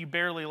people that you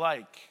barely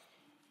like?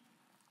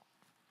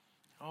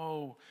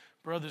 Oh,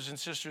 brothers and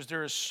sisters,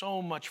 there is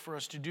so much for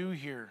us to do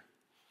here.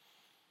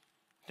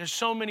 There's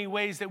so many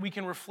ways that we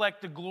can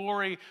reflect the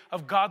glory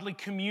of godly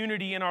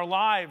community in our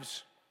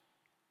lives.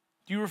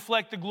 Do you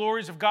reflect the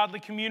glories of godly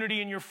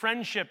community in your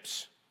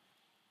friendships,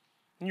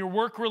 in your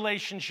work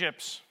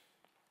relationships?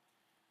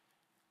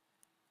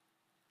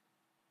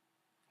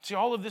 See,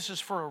 all of this is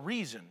for a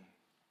reason.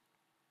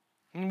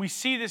 And we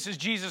see this as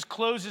Jesus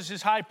closes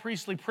his high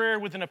priestly prayer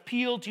with an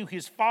appeal to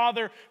his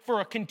Father for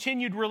a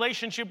continued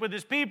relationship with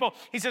his people.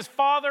 He says,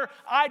 Father,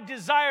 I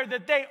desire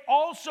that they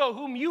also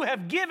whom you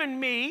have given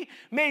me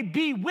may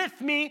be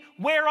with me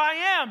where I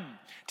am,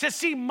 to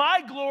see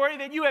my glory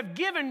that you have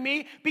given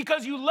me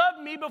because you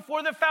loved me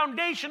before the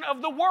foundation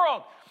of the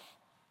world.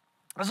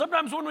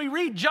 Sometimes when we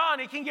read John,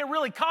 it can get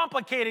really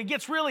complicated. It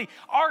gets really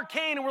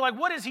arcane, and we're like,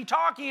 what is he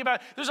talking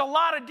about? There's a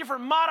lot of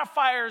different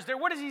modifiers there.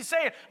 What is he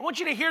saying? I want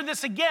you to hear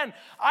this again.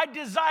 I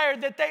desire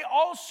that they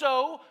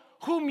also,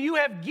 whom you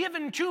have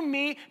given to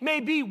me,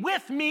 may be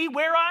with me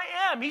where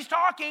I am. He's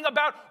talking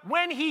about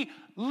when he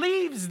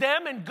leaves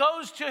them and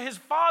goes to his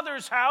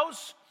Father's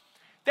house,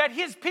 that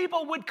his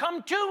people would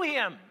come to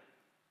him.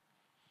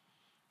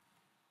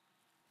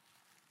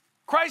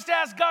 Christ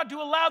asked God to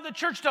allow the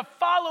church to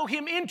follow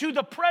him into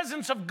the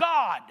presence of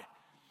God.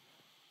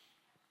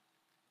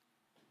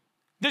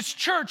 This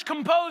church,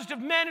 composed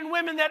of men and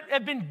women that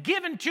have been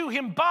given to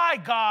him by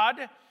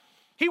God,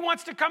 he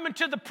wants to come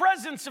into the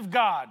presence of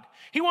God.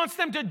 He wants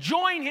them to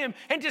join him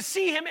and to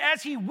see him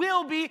as he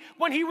will be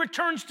when he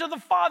returns to the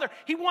Father.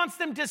 He wants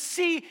them to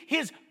see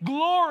his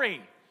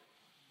glory.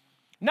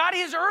 Not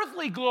his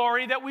earthly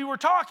glory that we were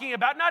talking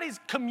about, not his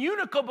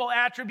communicable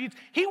attributes.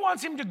 He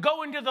wants him to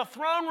go into the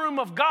throne room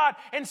of God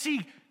and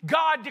see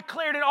God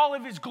declared in all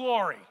of his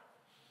glory.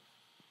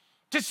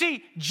 To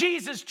see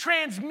Jesus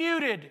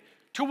transmuted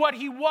to what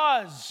he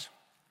was.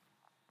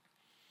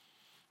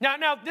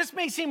 Now, this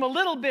may seem a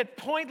little bit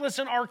pointless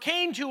and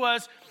arcane to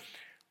us,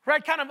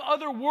 right? Kind of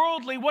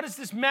otherworldly. What does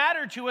this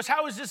matter to us?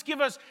 How does this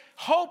give us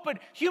hope? But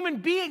human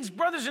beings,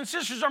 brothers and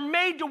sisters, are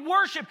made to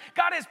worship.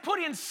 God has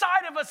put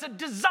inside of us a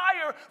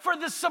desire for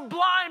the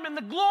sublime and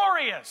the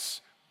glorious.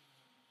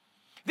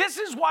 This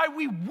is why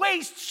we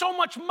waste so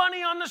much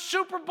money on the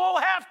Super Bowl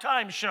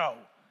halftime show.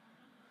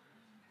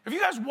 Have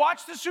you guys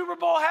watched the Super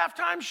Bowl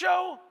halftime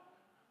show?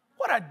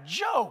 What a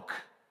joke.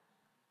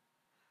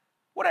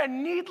 What a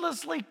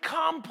needlessly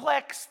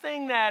complex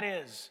thing that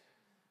is.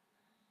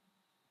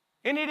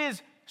 And it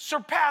is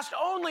surpassed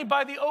only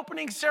by the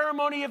opening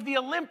ceremony of the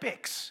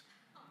Olympics.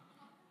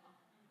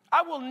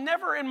 I will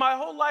never in my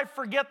whole life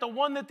forget the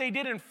one that they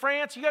did in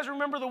France. You guys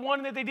remember the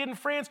one that they did in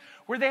France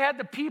where they had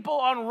the people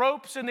on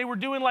ropes and they were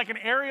doing like an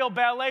aerial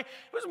ballet? It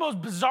was the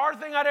most bizarre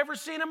thing I'd ever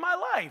seen in my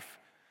life.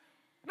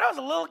 And I was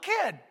a little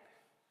kid.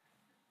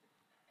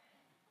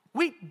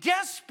 We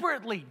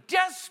desperately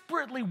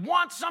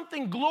want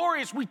something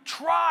glorious. We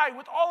try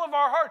with all of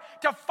our heart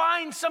to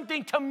find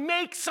something, to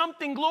make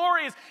something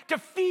glorious, to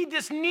feed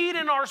this need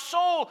in our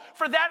soul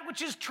for that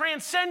which is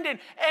transcendent,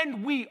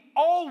 and we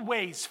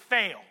always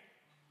fail.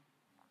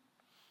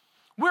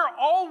 We're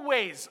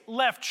always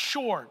left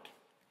short.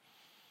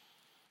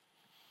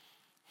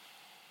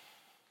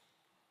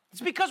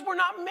 It's because we're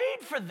not made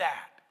for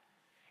that.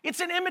 It's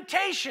an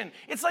imitation.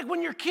 It's like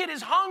when your kid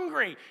is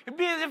hungry. It'd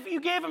be as if you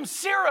gave him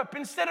syrup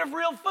instead of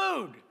real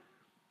food.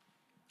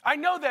 I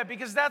know that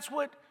because that's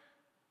what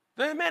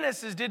the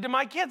Jimenezes did to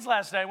my kids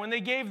last night when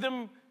they gave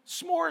them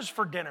s'mores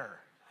for dinner.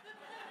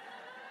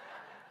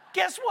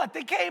 Guess what?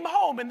 They came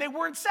home and they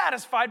weren't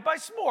satisfied by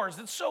s'mores.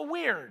 It's so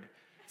weird.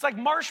 It's like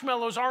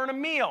marshmallows aren't a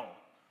meal.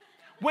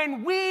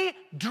 When we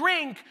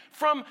drink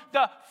from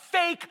the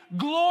fake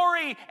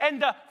glory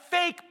and the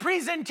fake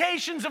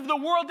presentations of the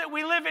world that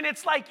we live in,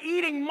 it's like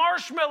eating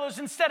marshmallows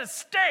instead of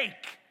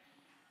steak.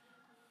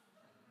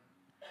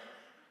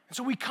 And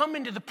so we come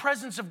into the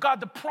presence of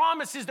God. The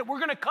promise is that we're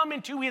going to come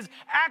into his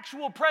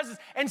actual presence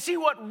and see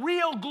what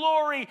real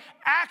glory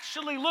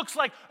actually looks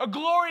like, a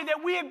glory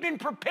that we have been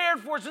prepared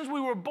for since we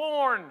were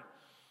born.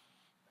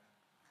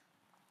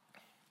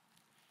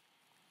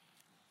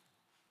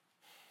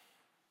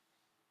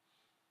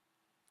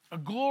 A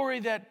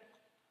glory that,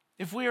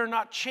 if we are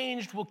not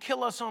changed, will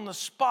kill us on the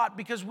spot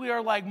because we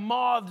are like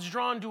moths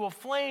drawn to a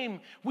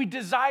flame. We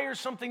desire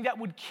something that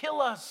would kill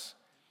us.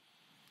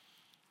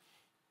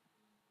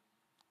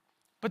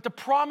 But the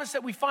promise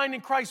that we find in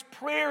Christ's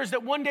prayer is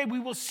that one day we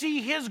will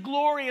see his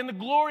glory and the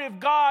glory of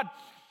God.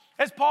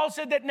 As Paul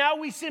said, that now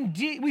we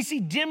see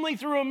dimly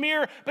through a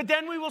mirror, but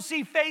then we will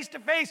see face to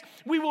face.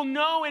 We will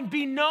know and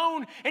be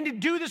known, and to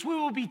do this we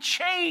will be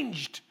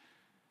changed.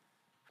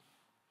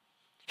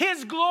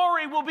 His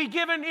glory will be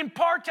given in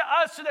part to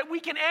us so that we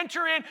can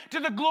enter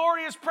into the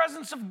glorious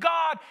presence of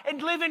God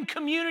and live in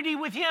community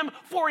with him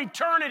for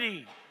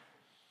eternity.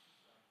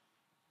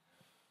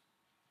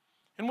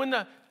 And when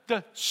the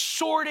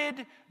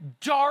sordid,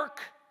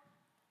 dark,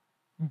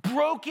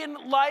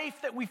 broken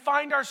life that we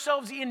find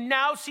ourselves in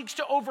now seeks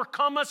to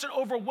overcome us and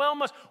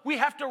overwhelm us, we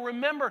have to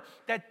remember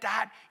that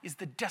that is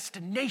the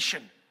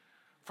destination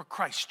for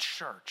Christ's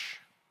church.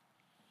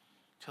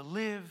 To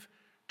live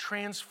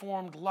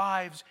transformed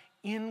lives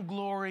in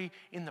glory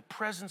in the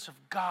presence of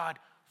God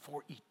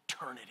for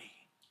eternity.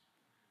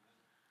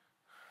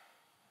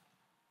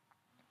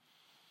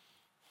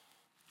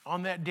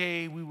 On that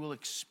day, we will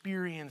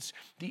experience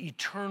the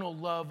eternal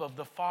love of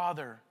the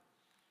Father.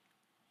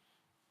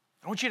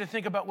 I want you to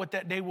think about what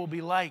that day will be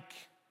like.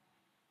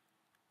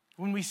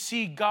 When we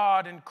see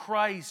God and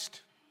Christ,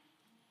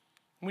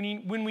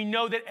 when we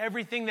know that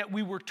everything that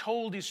we were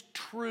told is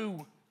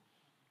true.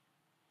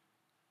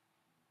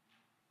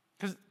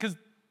 Because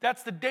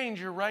that's the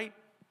danger, right?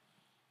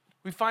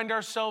 We find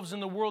ourselves in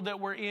the world that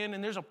we're in,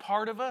 and there's a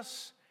part of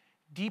us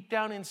deep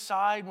down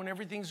inside when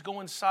everything's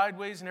going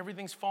sideways and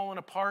everything's falling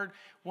apart,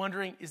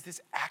 wondering, is this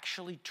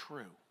actually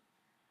true?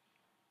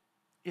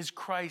 Is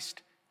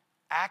Christ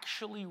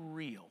actually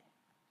real?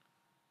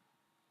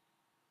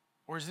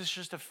 Or is this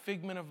just a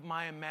figment of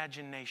my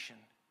imagination?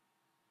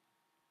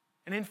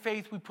 And in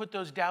faith, we put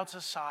those doubts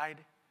aside,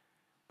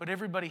 but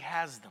everybody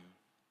has them.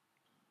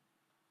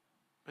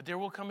 But there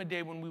will come a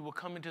day when we will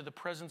come into the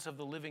presence of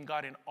the living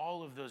God, and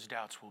all of those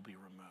doubts will be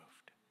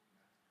removed.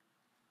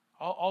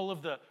 All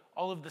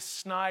of the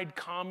snide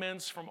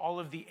comments from all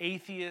of the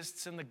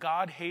atheists and the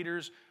God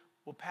haters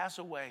will pass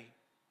away.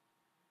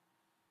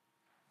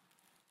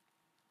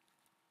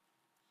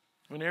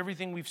 When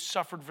everything we've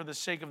suffered for the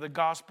sake of the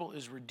gospel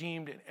is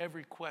redeemed and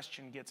every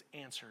question gets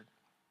answered.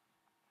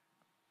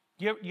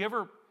 You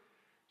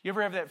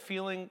ever have that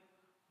feeling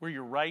where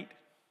you're right?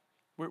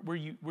 Where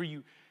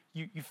you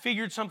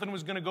figured something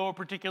was going to go a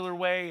particular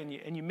way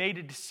and you made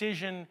a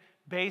decision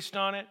based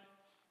on it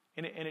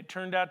and it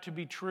turned out to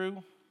be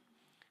true?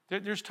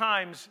 There's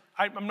times,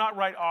 I'm not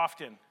right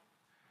often,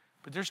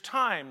 but there's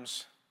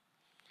times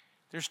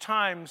when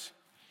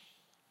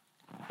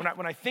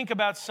I think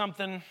about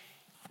something,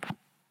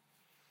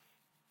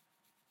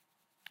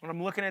 when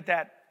I'm looking at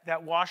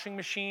that washing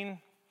machine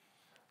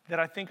that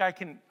I think I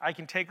can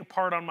take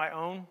apart on my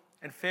own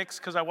and fix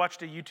because I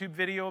watched a YouTube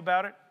video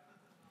about it.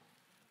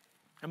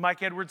 And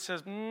Mike Edwards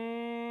says,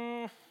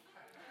 I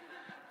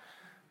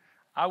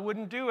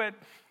wouldn't do it.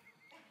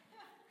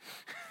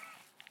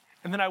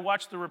 And then I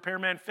watched the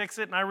repairman fix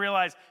it, and I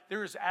realized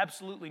there is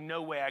absolutely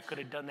no way I could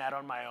have done that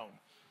on my own.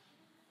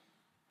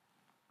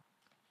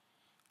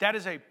 That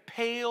is a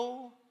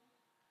pale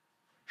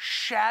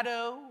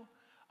shadow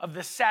of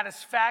the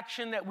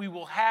satisfaction that we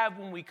will have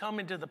when we come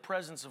into the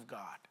presence of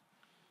God.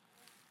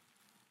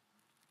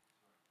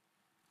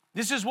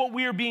 This is what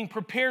we are being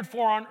prepared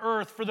for on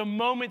earth, for the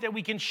moment that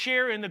we can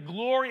share in the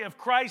glory of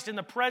Christ in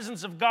the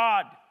presence of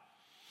God.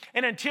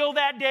 And until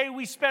that day,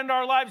 we spend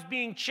our lives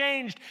being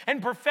changed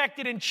and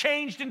perfected and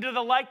changed into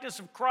the likeness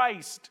of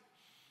Christ.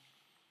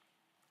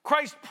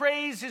 Christ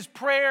prays his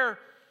prayer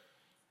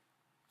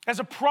as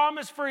a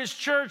promise for his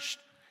church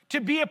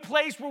to be a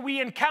place where we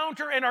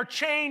encounter and are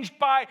changed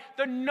by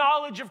the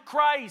knowledge of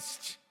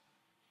Christ.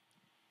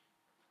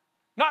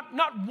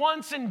 Not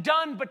once and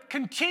done, but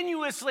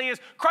continuously as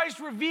Christ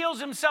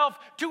reveals himself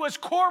to us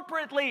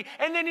corporately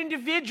and then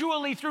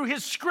individually through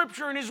his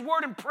scripture and his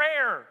word and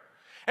prayer.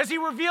 As he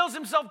reveals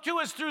himself to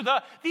us through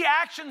the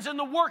actions and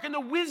the work and the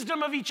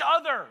wisdom of each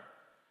other.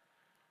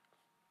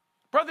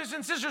 Brothers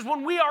and sisters,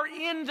 when we are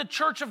in the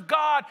church of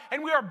God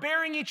and we are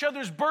bearing each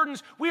other's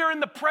burdens, we are in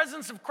the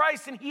presence of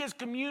Christ and he is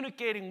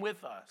communicating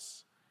with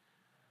us.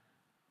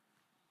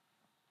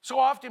 So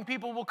often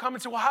people will come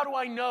and say, well, how do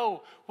I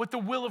know what the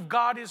will of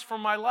God is for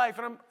my life?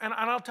 And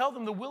I'll tell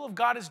them the will of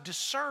God is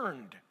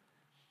discerned.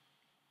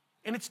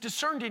 and it's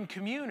discerned in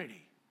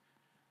community.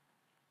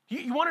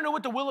 You want to know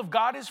what the will of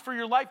God is for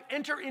your life?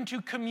 Enter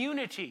into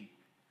community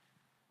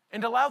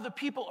and allow the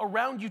people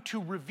around you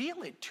to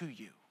reveal it to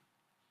you.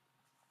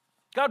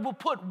 God will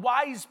put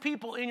wise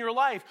people in your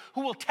life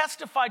who will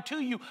testify to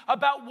you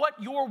about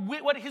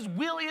what His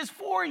will is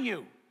for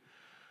you.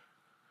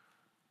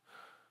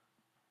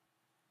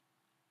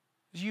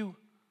 As you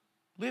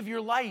live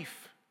your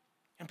life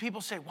and people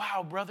say,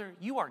 wow, brother,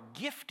 you are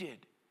gifted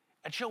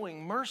at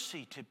showing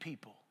mercy to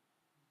people.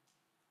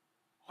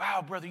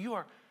 Wow, brother,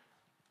 you're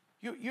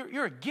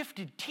a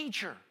gifted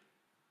teacher.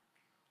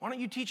 Why don't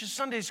you teach a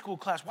Sunday school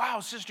class?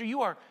 Wow, sister,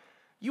 you are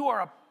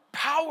a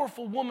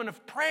powerful woman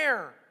of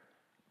prayer.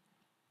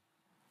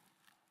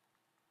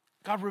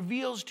 God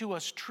reveals to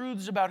us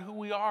truths about who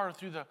we are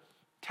through the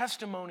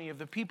testimony of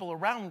the people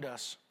around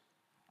us.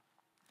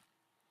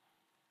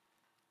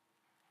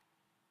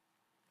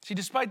 See,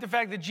 despite the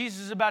fact that Jesus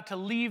is about to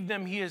leave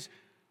them, He is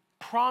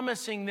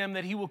promising them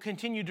that He will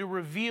continue to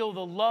reveal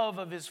the love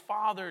of His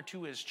Father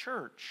to His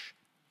church.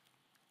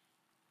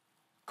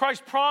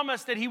 Christ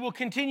promised that He will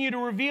continue to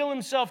reveal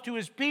Himself to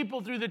His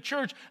people through the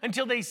church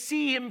until they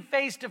see Him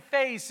face to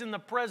face in the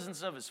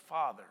presence of His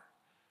Father.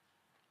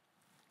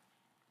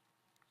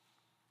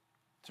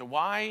 So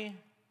why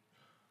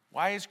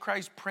is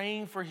Christ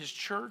praying for His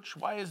church?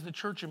 Why is the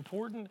church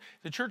important?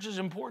 The church is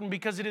important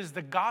because it is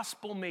the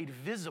gospel made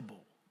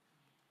visible.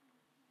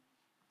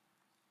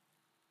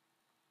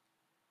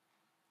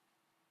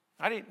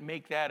 I didn't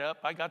make that up.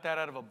 I got that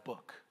out of a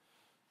book.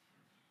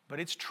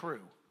 But it's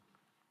true.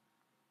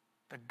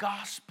 The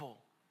gospel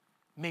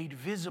made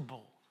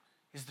visible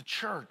is the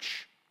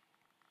church.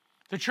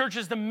 The church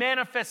is the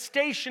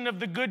manifestation of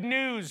the good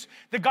news.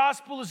 The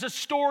gospel is a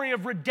story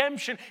of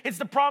redemption. It's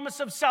the promise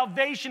of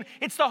salvation.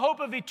 It's the hope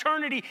of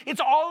eternity.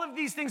 It's all of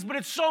these things, but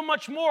it's so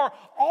much more.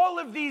 All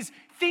of these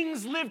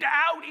things lived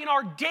out in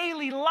our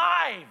daily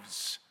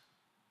lives.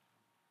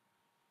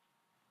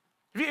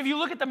 If you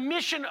look at the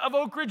mission of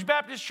Oak Ridge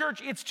Baptist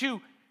Church, it's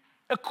to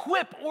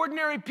equip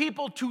ordinary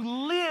people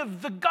to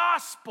live the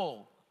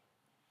gospel.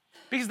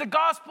 Because the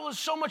gospel is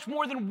so much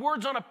more than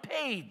words on a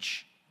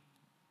page.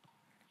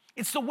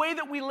 It's the way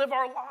that we live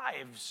our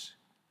lives.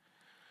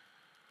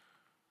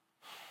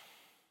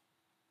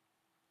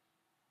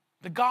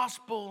 The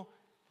gospel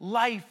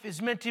life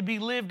is meant to be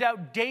lived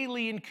out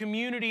daily in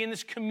community, and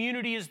this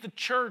community is the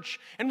church.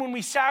 And when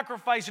we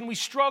sacrifice and we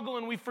struggle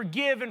and we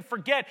forgive and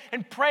forget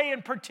and pray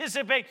and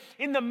participate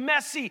in the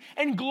messy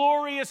and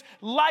glorious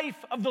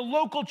life of the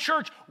local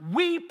church,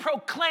 we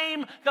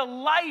proclaim the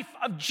life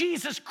of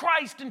Jesus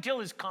Christ until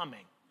His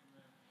coming.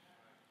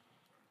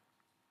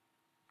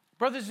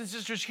 Brothers and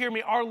sisters, hear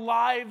me. Our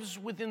lives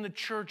within the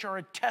church are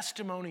a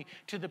testimony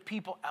to the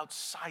people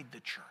outside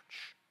the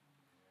church.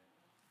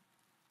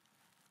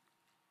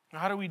 Now,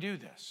 how do we do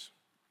this?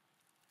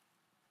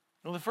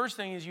 Well, the first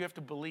thing is you have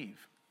to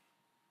believe.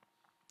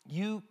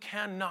 You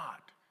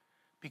cannot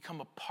become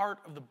a part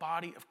of the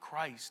body of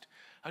Christ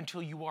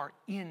until you are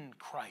in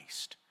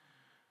Christ.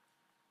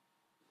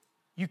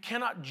 You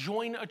cannot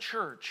join a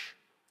church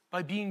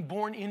by being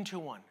born into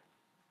one.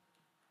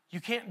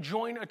 You can't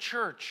join a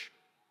church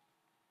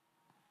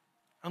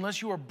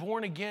unless you are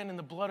born again in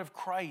the blood of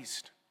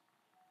Christ.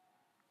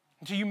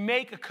 Until you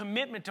make a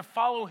commitment to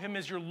follow Him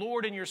as your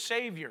Lord and your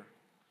Savior.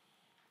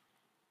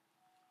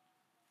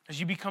 As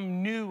you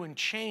become new and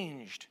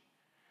changed.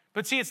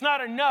 But see, it's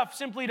not enough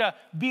simply to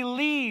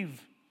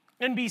believe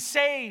and be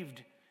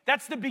saved.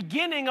 That's the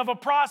beginning of a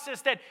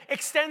process that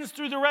extends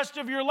through the rest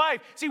of your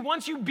life. See,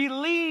 once you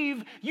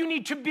believe, you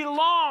need to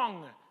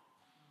belong.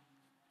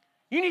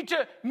 You need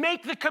to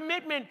make the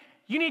commitment.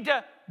 You need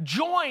to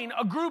join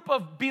a group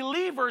of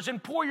believers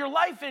and pour your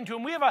life into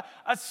them. We have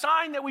a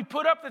sign that we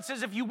put up that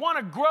says, if you want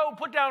to grow,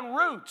 put down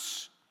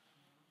roots.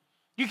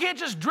 You can't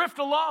just drift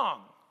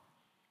along.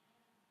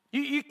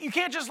 You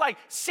can't just like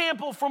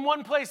sample from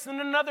one place and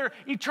another,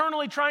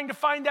 eternally trying to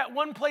find that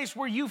one place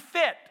where you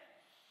fit.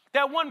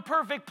 That one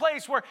perfect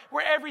place where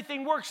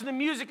everything works and the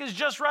music is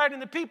just right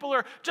and the people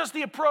are just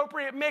the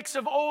appropriate mix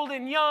of old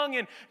and young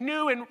and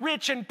new and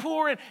rich and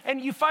poor.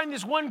 And you find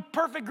this one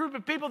perfect group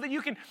of people that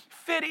you can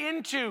fit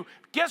into.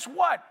 Guess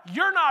what?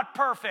 You're not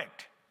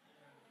perfect.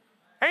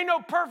 Ain't no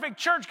perfect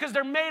church because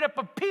they're made up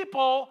of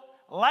people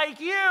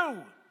like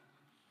you.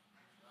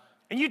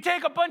 And you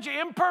take a bunch of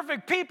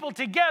imperfect people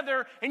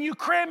together and you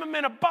cram them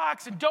in a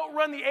box and don't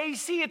run the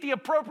AC at the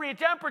appropriate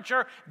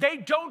temperature, they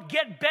don't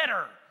get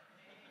better.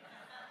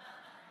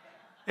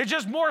 It's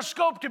just more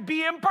scope to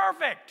be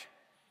imperfect.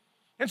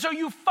 And so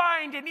you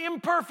find an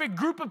imperfect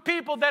group of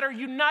people that are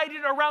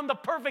united around the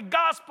perfect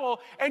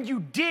gospel and you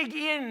dig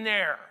in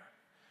there.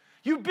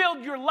 You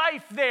build your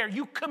life there.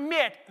 You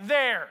commit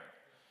there.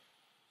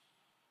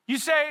 You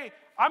say,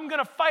 I'm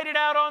going to fight it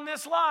out on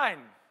this line.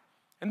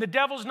 And the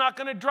devil's not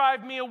going to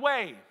drive me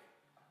away.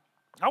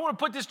 I want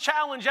to put this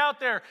challenge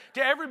out there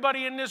to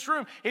everybody in this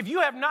room. If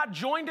you have not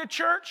joined a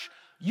church,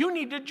 you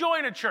need to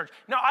join a church.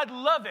 Now, I'd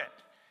love it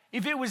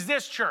if it was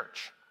this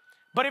church.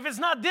 But if it's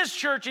not this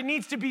church, it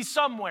needs to be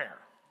somewhere.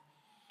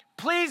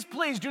 Please,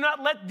 please do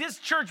not let this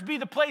church be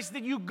the place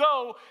that you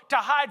go to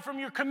hide from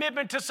your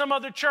commitment to some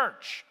other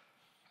church.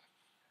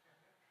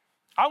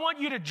 I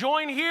want you to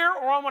join here,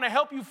 or I want to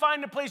help you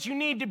find the place you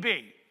need to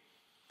be.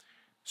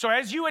 So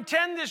as you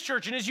attend this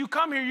church and as you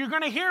come here, you're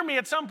going to hear me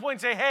at some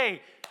point say,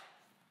 hey,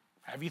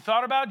 have you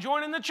thought about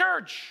joining the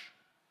church?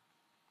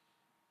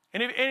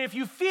 And if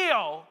you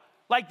feel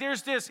like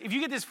there's this, if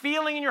you get this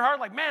feeling in your heart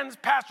like, man, this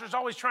pastor's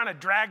always trying to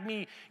drag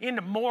me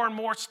into more and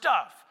more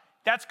stuff,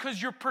 that's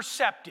because you're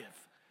perceptive.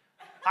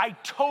 I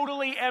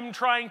totally am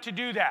trying to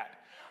do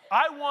that.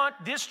 I want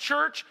this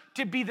church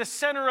to be the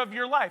center of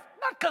your life,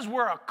 not because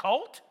we're a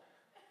cult,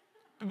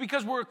 but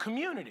because we're a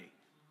community.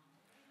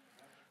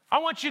 I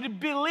want you to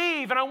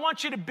believe and I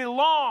want you to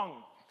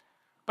belong,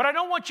 but I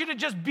don't want you to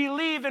just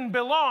believe and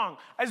belong.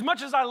 As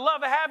much as I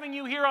love having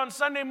you here on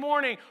Sunday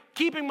morning,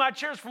 keeping my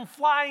chairs from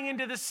flying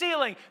into the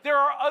ceiling, there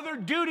are other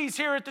duties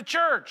here at the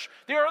church.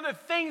 There are other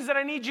things that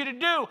I need you to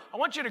do. I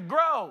want you to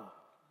grow.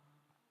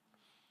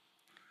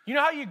 You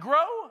know how you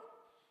grow?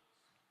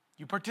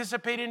 You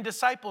participate in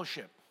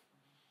discipleship.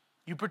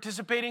 You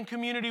participate in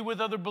community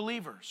with other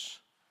believers.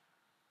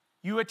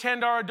 You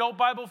attend our adult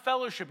Bible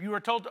fellowship.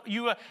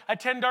 You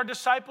attend our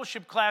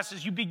discipleship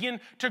classes. You begin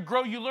to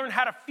grow. You learn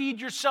how to feed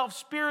yourself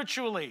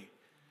spiritually.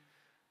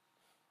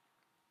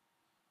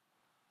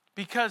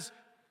 Because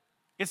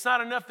it's not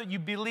enough that you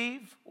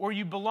believe or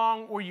you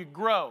belong or you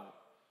grow.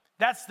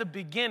 That's the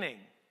beginning.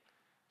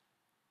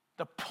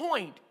 The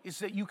point is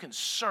that you can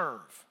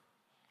serve.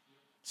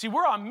 See,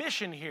 we're on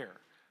mission here.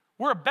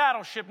 We're a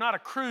battleship, not a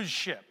cruise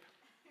ship.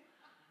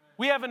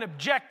 We have an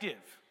objective,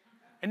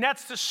 and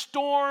that's to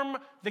storm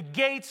the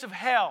gates of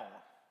hell.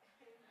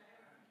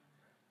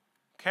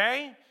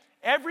 Okay?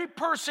 Every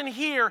person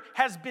here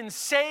has been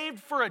saved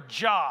for a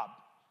job.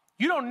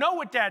 You don't know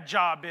what that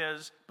job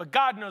is, but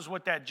God knows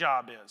what that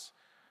job is.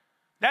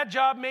 That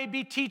job may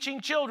be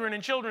teaching children in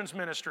children's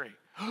ministry.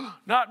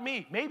 Not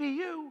me. Maybe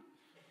you.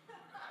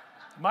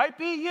 Might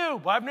be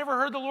you. Well, I've never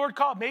heard the Lord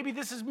call. Maybe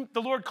this is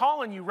the Lord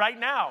calling you right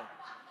now.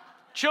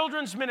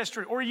 Children's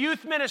ministry or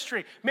youth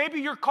ministry. Maybe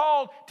you're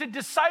called to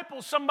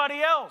disciple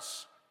somebody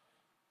else.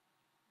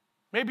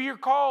 Maybe you're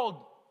called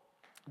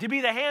to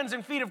be the hands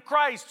and feet of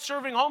Christ,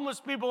 serving homeless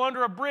people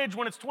under a bridge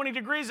when it's 20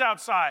 degrees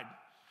outside.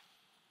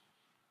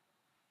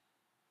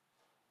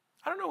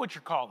 I don't know what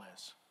your call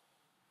is,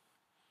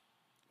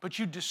 but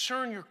you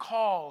discern your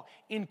call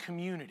in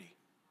community.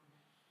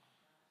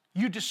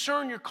 You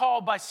discern your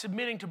call by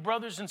submitting to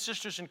brothers and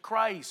sisters in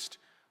Christ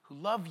who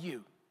love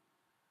you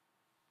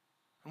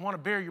and want to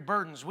bear your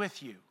burdens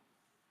with you.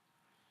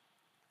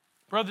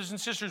 Brothers and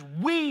sisters,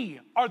 we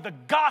are the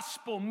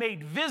gospel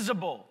made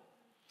visible.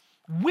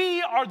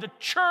 We are the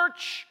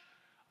church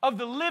of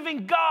the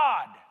living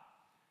God.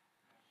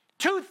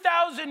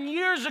 2,000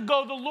 years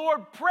ago, the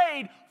Lord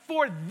prayed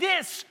for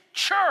this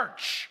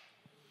church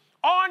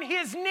on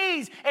his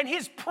knees, and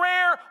his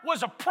prayer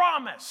was a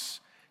promise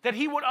that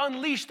he would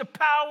unleash the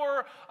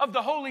power of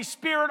the Holy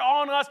Spirit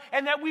on us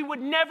and that we would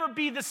never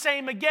be the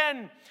same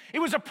again. It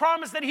was a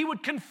promise that he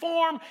would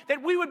conform,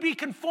 that we would be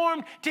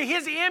conformed to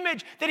his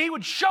image, that he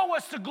would show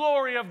us the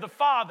glory of the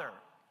Father.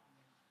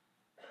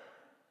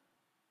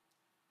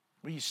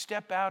 Will you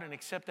step out and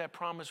accept that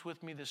promise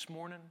with me this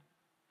morning?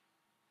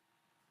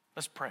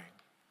 Let's pray.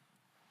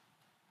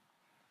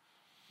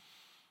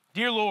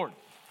 Dear Lord,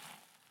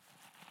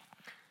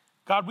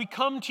 God, we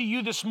come to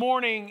you this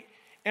morning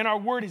and our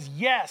word is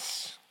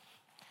yes.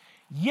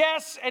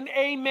 Yes and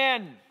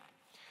amen.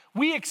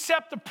 We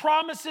accept the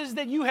promises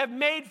that you have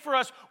made for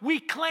us. We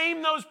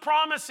claim those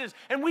promises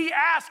and we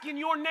ask in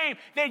your name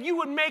that you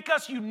would make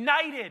us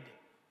united.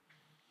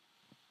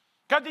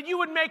 God, that you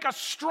would make us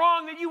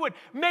strong, that you would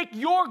make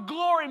your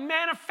glory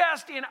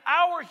manifest in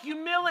our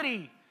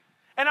humility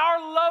and our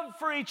love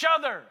for each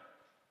other.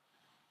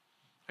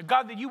 And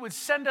God, that you would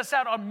send us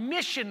out on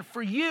mission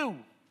for you.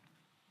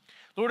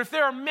 Lord, if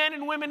there are men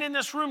and women in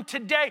this room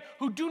today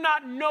who do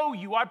not know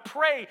you, I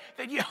pray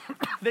that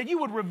you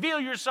would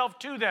reveal yourself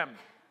to them.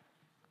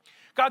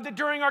 God, that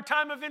during our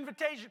time of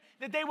invitation,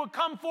 that they would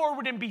come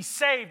forward and be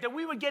saved, that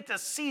we would get to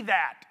see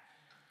that.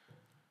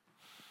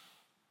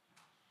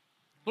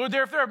 Lord,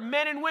 if there are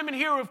men and women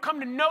here who have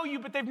come to know you,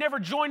 but they've never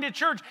joined a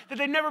church, that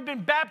they've never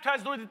been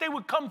baptized, Lord, that they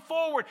would come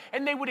forward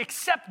and they would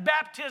accept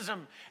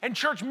baptism and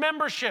church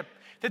membership,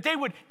 that they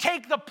would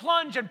take the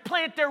plunge and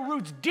plant their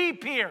roots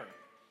deep here.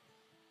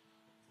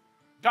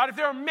 God, if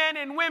there are men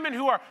and women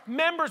who are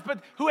members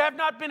but who have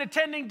not been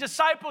attending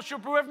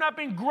discipleship, who have not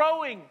been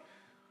growing,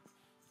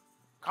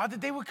 God, that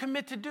they would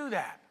commit to do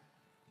that.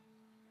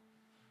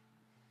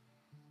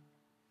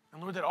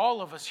 And Lord, that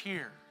all of us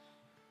here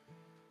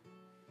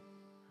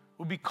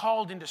would be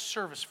called into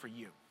service for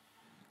you.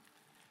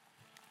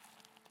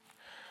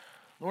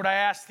 Lord, I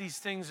ask these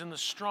things in the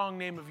strong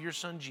name of your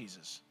Son,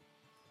 Jesus.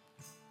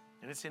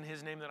 And it's in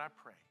his name that I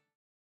pray.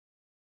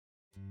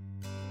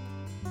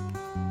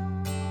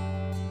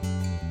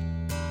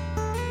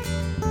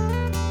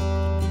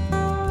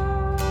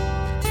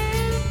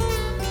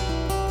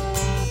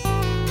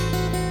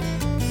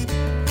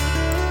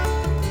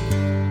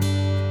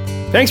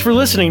 Thanks for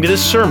listening to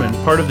this sermon,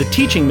 part of the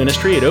teaching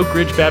ministry at Oak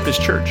Ridge Baptist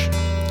Church.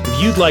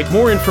 If you'd like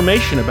more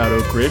information about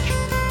Oak Ridge,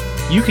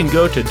 you can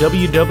go to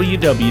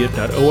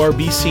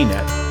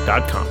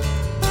www.orbcnet.com.